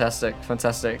 Fantastic.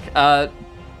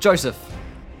 Joseph.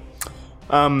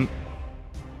 A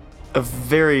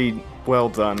very well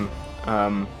done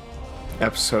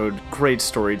episode. Great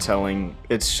storytelling.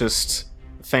 It's just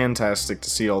fantastic to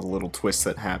see all the little twists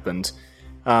that happened.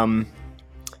 And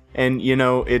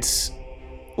it's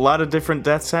a lot of different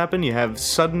deaths happen. You have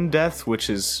sudden death, which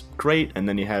is great, and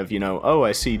then you have,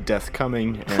 I see death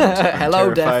coming, and I'm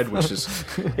Hello, terrified,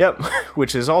 death.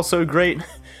 which is also great.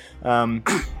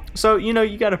 So,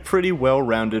 you got a pretty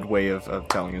well-rounded way of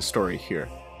telling a story here.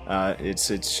 It's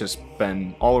just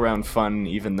been all-around fun,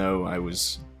 even though I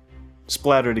was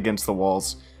splattered against the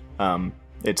walls.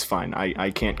 It's fine.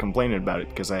 I can't complain about it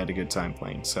because I had a good time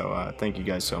playing. So thank you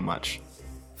guys so much.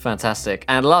 Fantastic.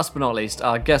 And last but not least,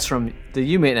 our guest from the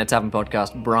You Meet in a Tavern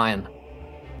podcast, Brian.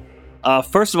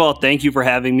 First of all, thank you for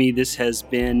having me. This has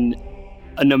been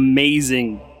an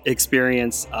amazing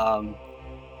experience.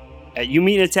 At You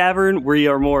Meet in a Tavern, we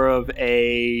are more of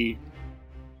a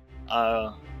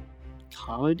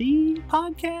comedy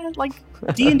podcast, like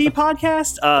D&D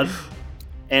podcast.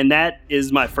 And that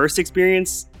is my first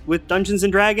experience with Dungeons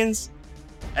and Dragons.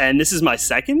 And this is my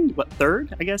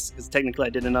third, I guess, because technically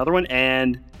I did another one.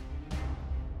 And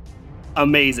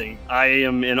amazing. I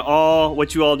am in awe.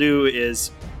 What you all do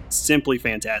is simply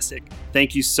fantastic.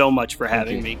 Thank you so much for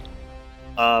having me.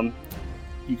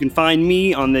 You can find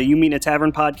me on the You Meet in a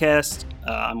Tavern podcast.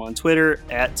 I'm on Twitter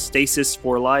at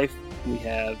Stasis4Life. We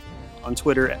have on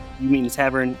Twitter You Meet in a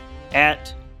Tavern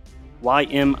at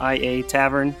YMIA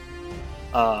Tavern.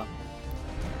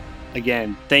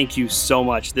 Again, thank you so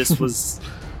much. This was...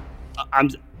 I'm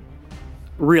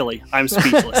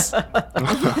speechless.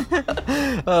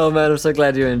 Oh man, I'm so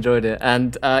glad you enjoyed it.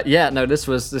 And this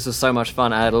was so much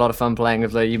fun. I had a lot of fun playing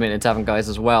with the You Meet in a Tavern guys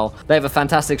as well. They have a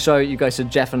fantastic show. You guys should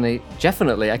definitely.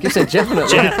 I keep saying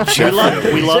definitely.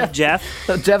 We love Jeff.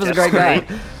 Jeff is a great guy.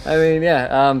 I mean,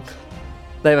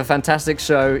 they have a fantastic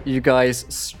show. You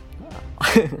guys I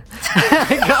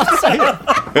can't say it.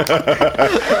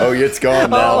 Oh, it's gone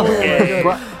now.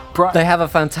 They have a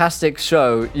fantastic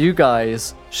show. You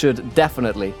guys should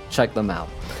definitely check them out.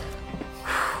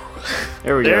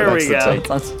 There we go. There That's we the go. take.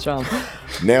 That's the charm.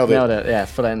 Nailed it. Nailed it. Yeah,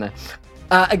 put that in there.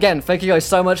 Again, thank you guys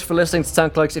so much for listening to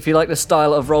Turncloaks. If you like this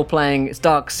style of role-playing, it's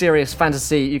dark, serious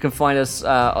fantasy, you can find us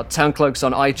at Turncloaks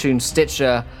on iTunes,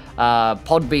 Stitcher,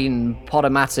 Podbean,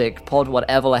 Podomatic, Pod,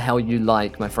 whatever the hell you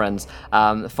like, my friends.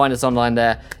 Find us online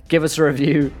there. Give us a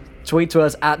review. Tweet to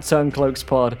us at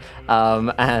TurncloaksPod.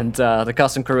 And the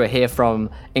cast and crew are here from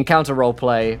Encounter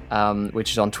Roleplay,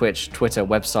 which is on Twitch, Twitter,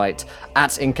 website, at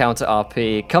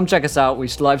EncounterRP. Come check us out. We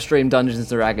live stream Dungeons &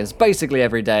 Dragons basically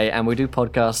every day, and we do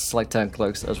podcasts like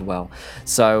Turncloaks as well.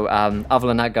 So other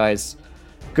than that, guys,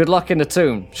 good luck in the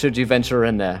tomb, should you venture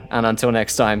in there. And until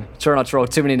next time, try not to roll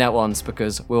too many net ones,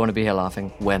 because we want to be here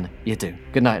laughing when you do.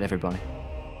 Good night, everybody.